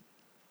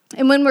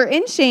 And when we're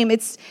in shame,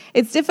 it's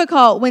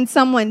difficult when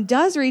someone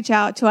does reach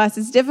out to us.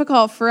 It's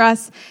difficult for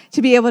us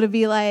to be able to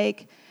be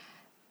like,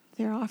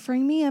 "They're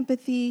offering me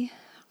empathy.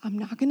 I'm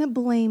not going to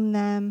blame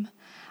them.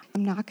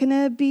 I'm not going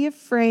to be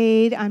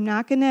afraid. I'm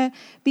not going to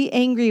be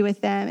angry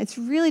with them." It's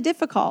really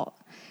difficult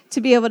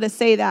to be able to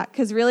say that,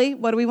 because really,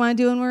 what do we want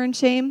to do when we're in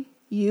shame?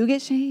 You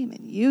get shame,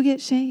 and you get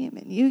shame,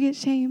 and you get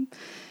shame.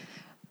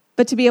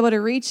 But to be able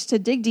to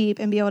dig deep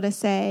and be able to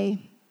say,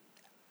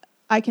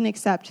 "I can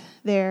accept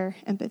their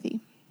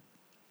empathy."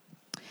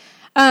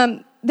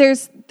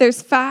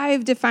 There's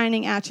 5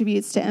 defining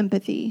attributes to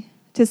empathy.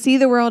 To see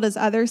the world as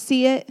others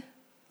see it,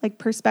 like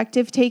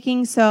perspective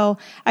taking. So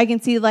I can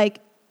see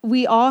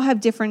we all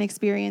have different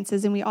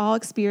experiences and we all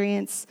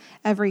experience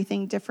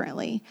everything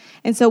differently.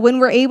 And so when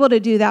we're able to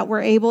do that,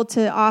 we're able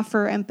to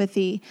offer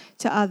empathy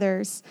to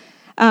others.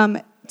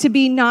 To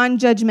be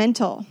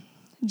non-judgmental.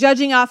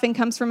 Judging often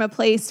comes from a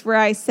place where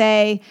I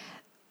say,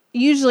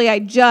 usually I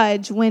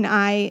judge when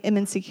I am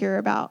insecure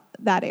about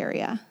that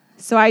area.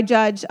 So I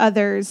judge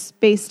others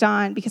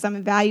because I'm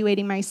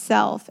evaluating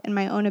myself and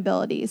my own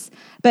abilities.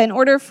 But in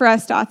order for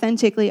us to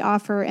authentically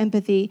offer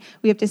empathy,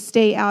 we have to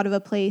stay out of a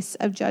place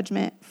of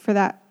judgment for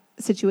that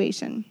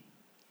situation.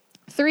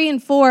 3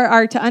 and 4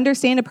 are to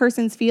understand a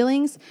person's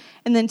feelings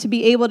and then to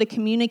be able to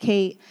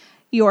communicate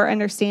your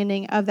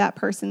understanding of that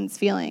person's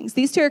feelings.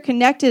 These 2 are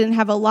connected and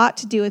have a lot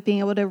to do with being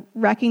able to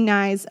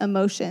recognize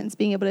emotions,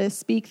 being able to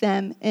speak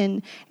them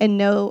and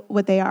know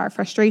what they are: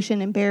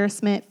 frustration,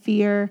 embarrassment,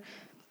 fear,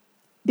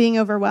 being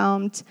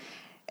overwhelmed.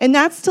 And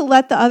that's to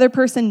let the other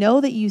person know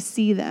that you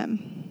see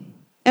them.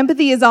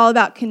 Empathy is all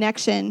about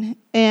connection,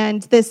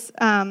 and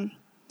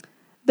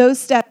those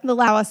steps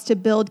allow us to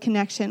build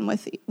connection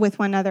with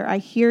one another. I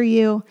hear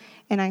you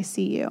and I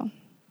see you.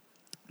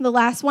 The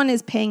last one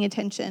is paying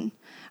attention,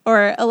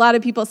 or a lot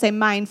of people say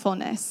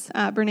mindfulness.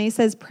 Brene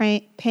says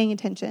paying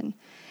attention.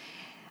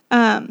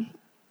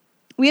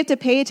 We have to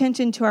pay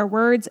attention to our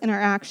words and our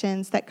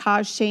actions that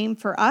cause shame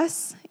for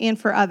us and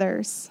for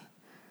others.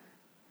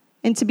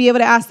 And to be able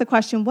to ask the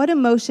question, what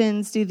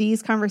emotions do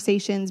these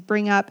conversations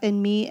bring up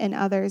in me and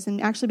others? And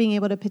actually being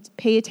able to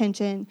pay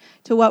attention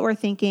to what we're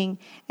thinking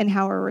and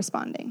how we're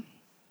responding.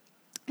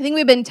 I think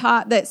we've been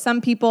taught that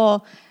some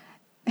people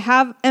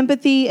have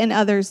empathy and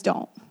others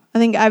don't. I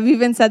think I've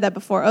even said that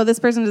before. "Oh, this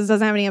person just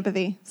doesn't have any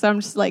empathy." So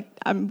I'm just like,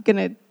 I'm going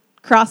to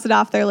cross it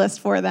off their list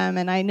for them.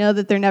 And I know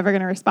that they're never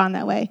going to respond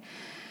that way.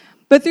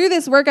 But through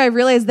this work, I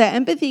realized that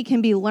empathy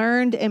can be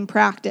learned and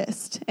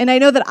practiced. And I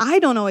know that I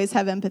don't always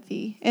have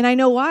empathy. And I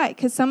know why.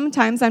 Because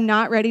sometimes I'm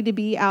not ready to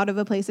be out of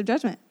a place of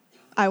judgment.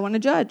 I want to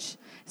judge.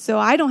 So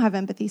I don't have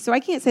empathy. So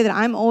I can't say that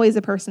I'm always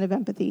a person of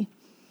empathy.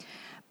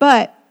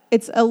 But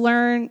it's a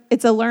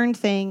learned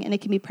thing, and it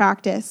can be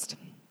practiced.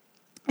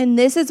 And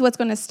this is what's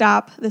going to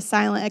stop the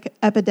silent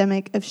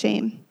epidemic of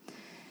shame.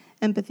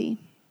 Empathy.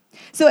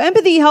 So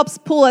empathy helps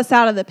pull us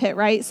out of the pit,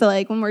 right? So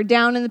when we're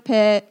down in the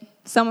pit,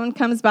 someone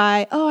comes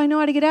by, "Oh, I know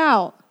how to get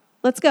out.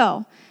 Let's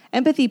go."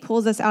 Empathy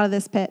pulls us out of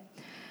this pit.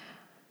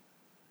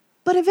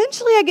 But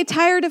eventually I get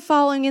tired of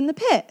falling in the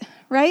pit,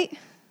 right?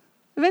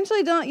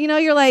 Eventually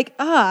you're like,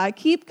 I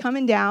keep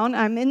coming down.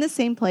 I'm in the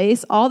same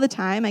place all the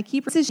time. I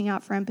keep reaching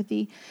out for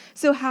empathy.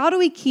 So how do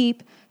we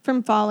keep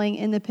from falling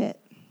in the pit?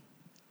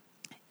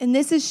 And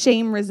this is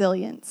shame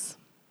resilience.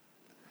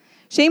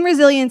 Shame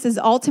resilience is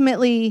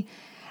ultimately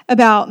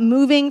about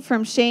moving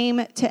from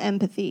shame to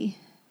empathy.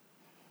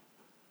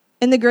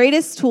 And the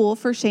greatest tool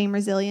for shame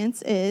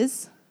resilience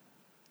is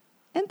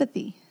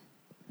empathy.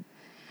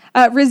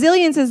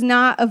 Resilience is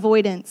not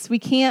avoidance. We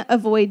can't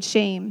avoid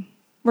shame.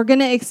 We're going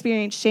to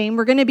experience shame.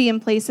 We're going to be in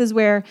places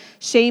where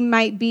shame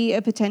might be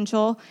a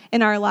potential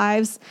in our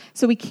lives,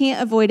 so we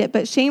can't avoid it.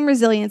 But shame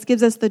resilience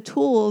gives us the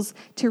tools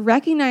to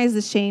recognize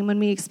the shame when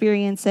we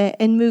experience it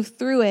and move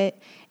through it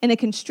in a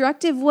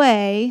constructive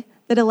way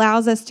that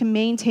allows us to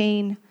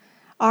maintain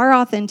our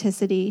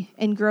authenticity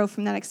and grow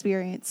from that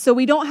experience. So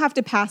we don't have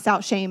to pass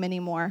out shame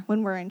anymore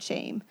when we're in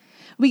shame.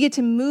 We get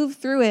to move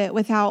through it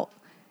without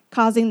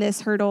causing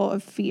this hurdle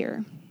of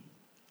fear.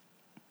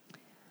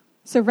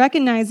 So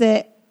recognize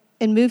it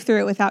and move through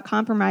it without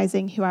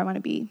compromising who I want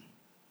to be.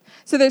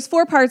 So there's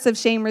 4 parts of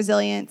shame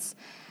resilience.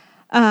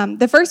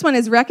 The first one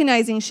is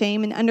recognizing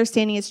shame and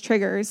understanding its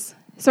triggers.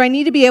 So I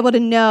need to be able to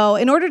know,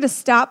 in order to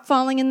stop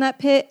falling in that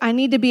pit, I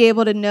need to be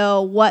able to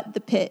know what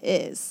the pit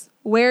is,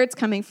 where it's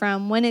coming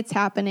from, when it's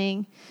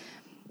happening.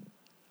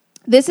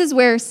 This is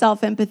where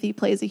self-empathy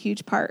plays a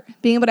huge part.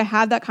 Being able to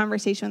have that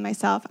conversation with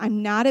myself.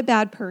 I'm not a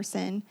bad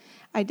person.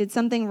 I did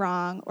something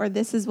wrong, or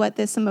this is what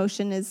this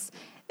emotion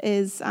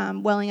is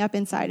welling up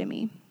inside of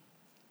me.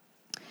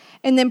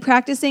 And then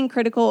practicing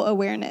critical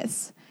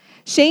awareness.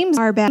 Shame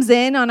comes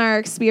in on our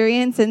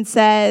experience and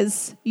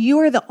says, you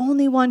are the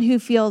only one who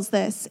feels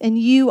this, and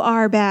you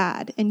are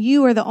bad, and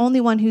you are the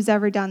only one who's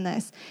ever done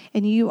this,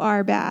 and you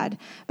are bad.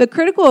 But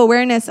critical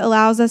awareness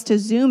allows us to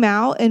zoom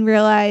out and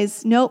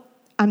realize, nope,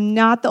 I'm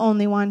not the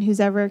only one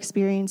who's ever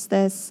experienced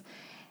this,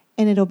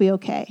 and it'll be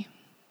okay.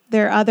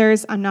 There are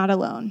others, I'm not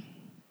alone.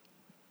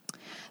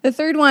 The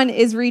third one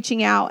is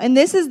reaching out, and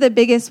this is the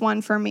biggest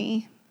one for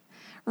me.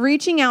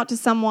 Reaching out to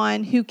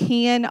someone who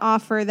can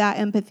offer that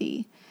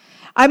empathy.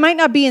 I might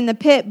not be in the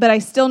pit, but I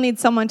still need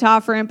someone to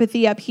offer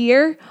empathy up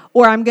here,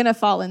 or I'm going to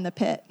fall in the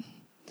pit.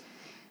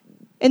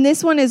 And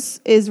this one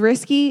is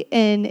risky,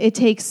 and it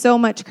takes so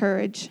much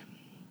courage.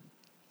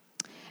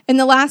 And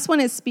the last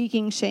one is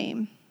speaking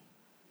shame.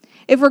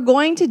 If we're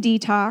going to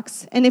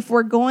detox, and if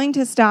we're going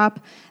to stop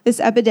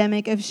this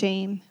epidemic of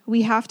shame,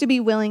 we have to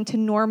be willing to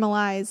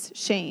normalize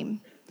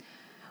shame.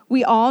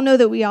 We all know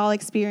that we all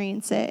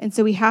experience it, and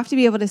so we have to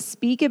be able to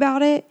speak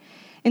about it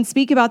and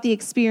speak about the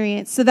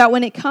experience so that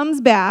when it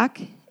comes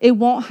back, it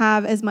won't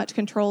have as much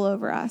control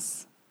over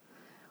us.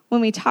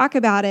 When we talk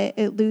about it,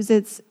 it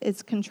loses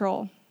its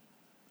control.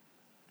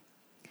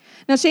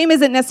 Now, shame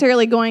isn't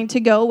necessarily going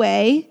to go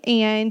away,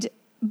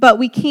 but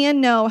we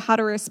can know how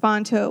to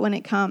respond to it when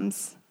it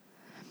comes.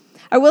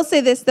 I will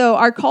say this, though,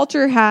 our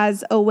culture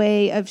has a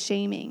way of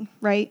shaming,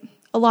 right?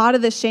 A lot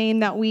of the shame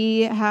that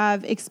we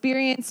have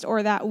experienced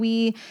or that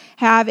we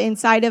have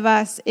inside of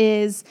us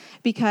is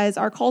because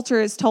our culture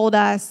has told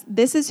us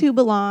this is who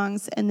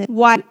belongs and then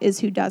what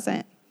is who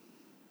doesn't.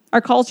 Our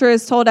culture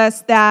has told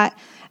us that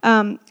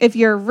if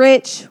you're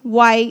rich,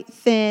 white,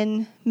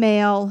 thin,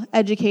 male,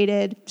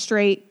 educated,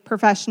 straight,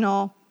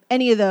 professional,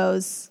 any of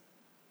those,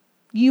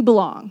 you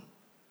belong.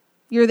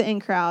 You're the in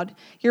crowd.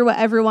 You're what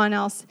everyone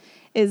else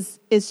is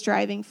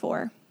striving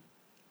for.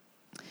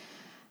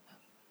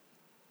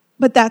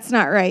 But that's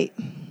not right.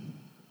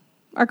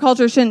 Our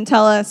culture shouldn't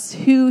tell us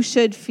who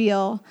should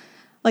feel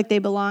like they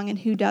belong and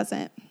who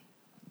doesn't.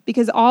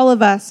 Because all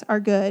of us are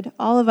good.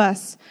 All of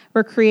us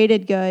were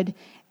created good,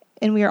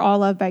 and we are all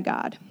loved by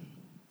God.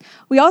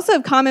 We also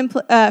have common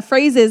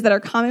phrases that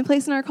are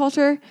commonplace in our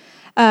culture.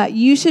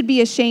 You should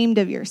be ashamed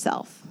of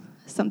yourself,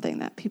 something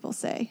that people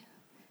say.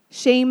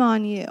 Shame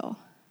on you.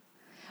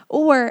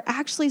 Or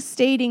actually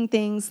stating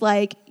things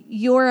like,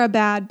 you're a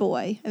bad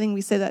boy. I think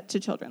we say that to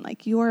children,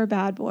 like, you're a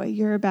bad boy,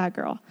 you're a bad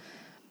girl,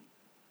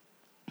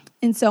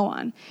 and so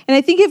on. And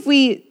I think if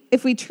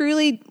we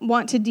truly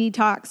want to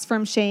detox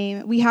from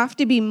shame, we have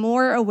to be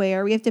more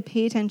aware. We have to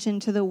pay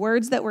attention to the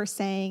words that we're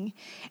saying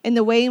and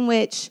the way in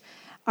which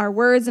our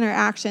words and our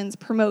actions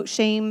promote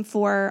shame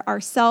for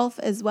ourselves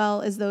as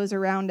well as those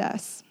around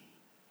us.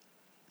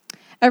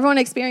 Everyone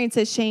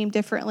experiences shame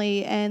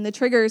differently, and the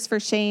triggers for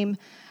shame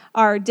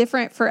are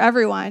different for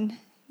everyone.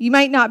 You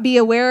might not be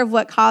aware of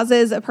what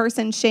causes a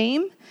person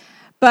shame,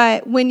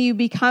 but when you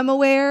become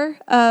aware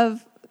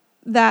of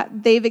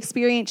that they've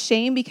experienced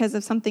shame because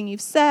of something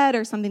you've said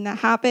or something that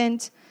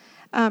happened,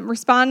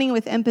 responding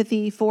with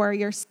empathy for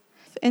yourself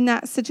in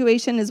that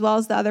situation as well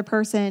as the other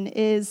person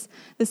is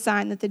the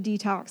sign that the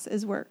detox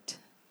has worked.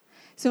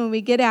 So when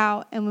we get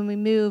out and when we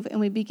move and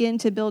we begin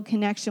to build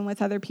connection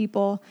with other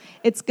people,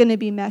 it's going to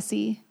be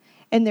messy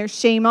and there's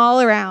shame all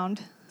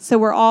around, so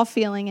we're all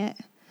feeling it.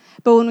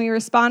 But when we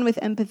respond with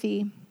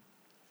empathy,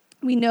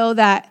 we know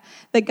that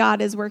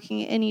God is working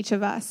in each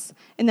of us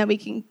and that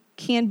we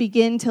can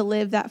begin to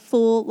live that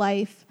full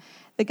life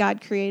that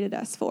God created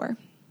us for.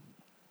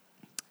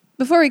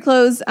 Before we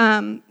close,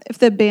 if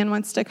the band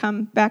wants to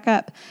come back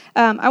up,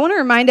 I want to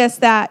remind us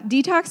that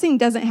detoxing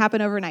doesn't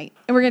happen overnight.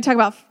 And we're going to talk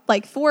about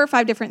like 4 or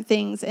 5 different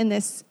things in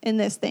this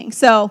thing.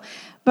 So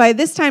by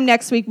this time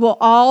next week, we'll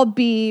all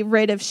be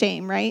rid of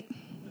shame, right?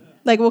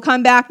 Like we'll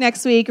come back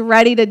next week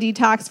ready to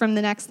detox from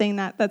the next thing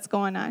that's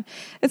going on.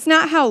 It's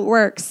not how it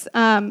works.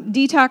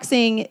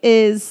 Detoxing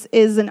is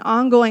an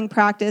ongoing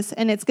practice,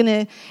 and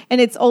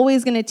it's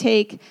always gonna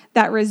take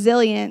that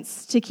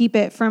resilience to keep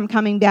it from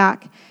coming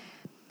back.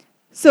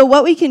 So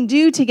what we can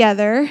do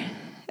together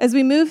as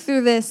we move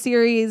through this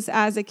series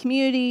as a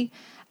community,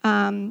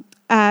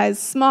 as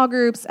small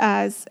groups,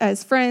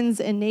 as friends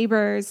and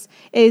neighbors,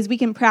 is we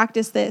can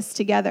practice this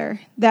together,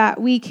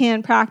 that we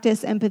can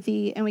practice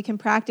empathy and we can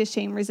practice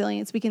shame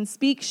resilience. We can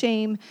speak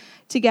shame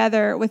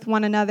together with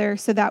one another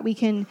so that we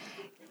can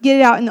get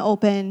it out in the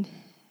open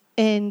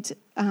and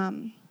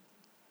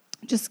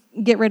just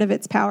get rid of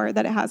its power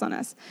that it has on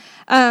us.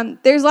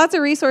 There's lots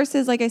of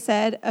resources, like I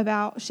said,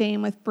 about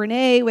shame with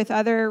Brene, with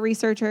other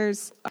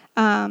researchers.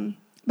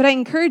 But I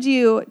encourage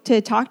you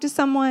to talk to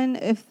someone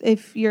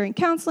if you're in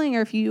counseling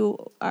or if you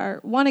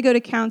want to go to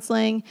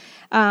counseling.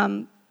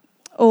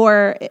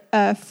 or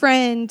a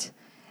friend,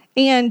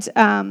 and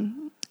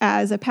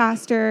as a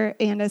pastor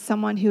and as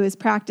someone who is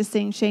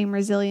practicing shame,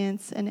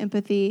 resilience, and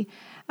empathy,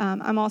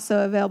 I'm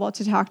also available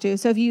to talk to.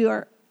 So if you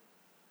are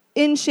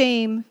in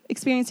shame,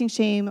 experiencing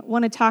shame,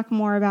 want to talk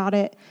more about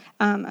it,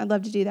 I'd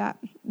love to do that.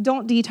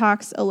 Don't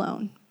detox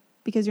alone,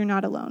 because you're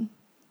not alone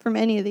from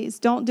any of these.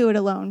 Don't do it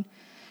alone,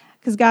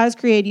 because God has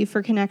created you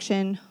for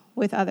connection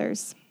with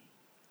others.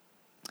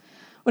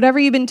 Whatever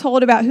you've been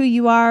told about who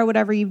you are,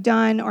 whatever you've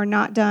done or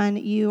not done,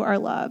 you are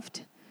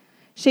loved.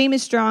 Shame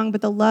is strong, but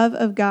the love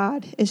of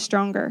God is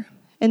stronger.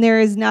 And there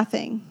is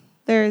nothing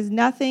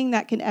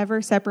that can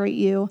ever separate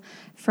you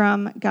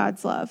from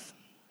God's love.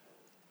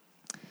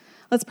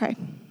 Let's pray.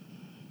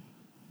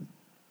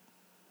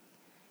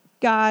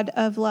 God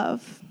of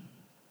love,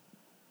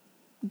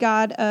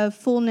 God of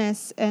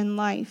fullness and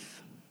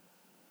life,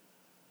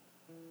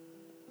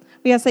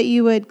 we ask that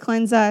you would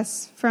cleanse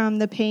us from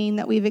the pain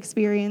that we've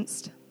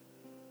experienced.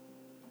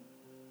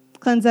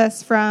 Cleanse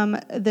us from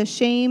the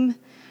shame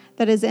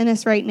that is in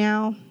us right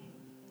now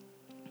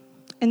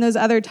and those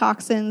other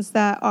toxins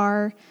that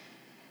are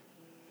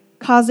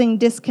causing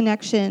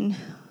disconnection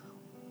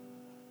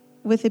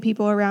with the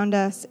people around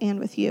us and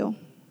with you.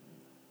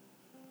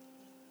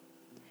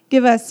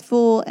 Give us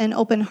full and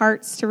open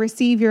hearts to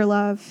receive your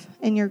love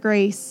and your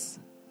grace,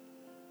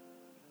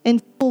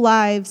 and full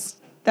lives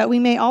that we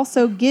may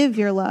also give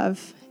your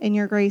love and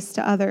your grace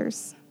to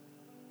others.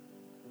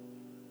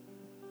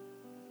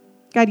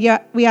 God,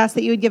 we ask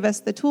that you would give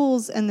us the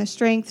tools and the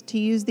strength to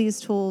use these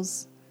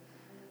tools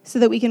so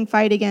that we can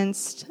fight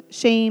against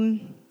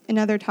shame and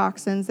other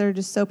toxins that are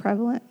just so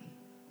prevalent.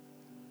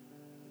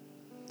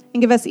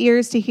 And give us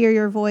ears to hear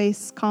your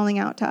voice calling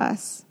out to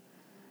us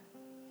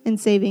and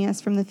saving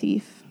us from the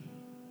thief.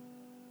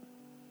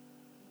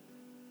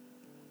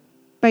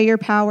 By your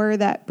power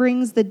that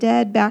brings the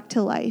dead back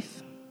to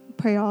life, we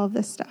pray all of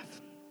this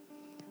stuff.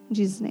 In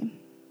Jesus' name,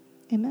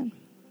 amen.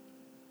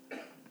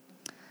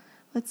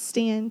 Let's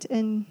stand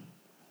and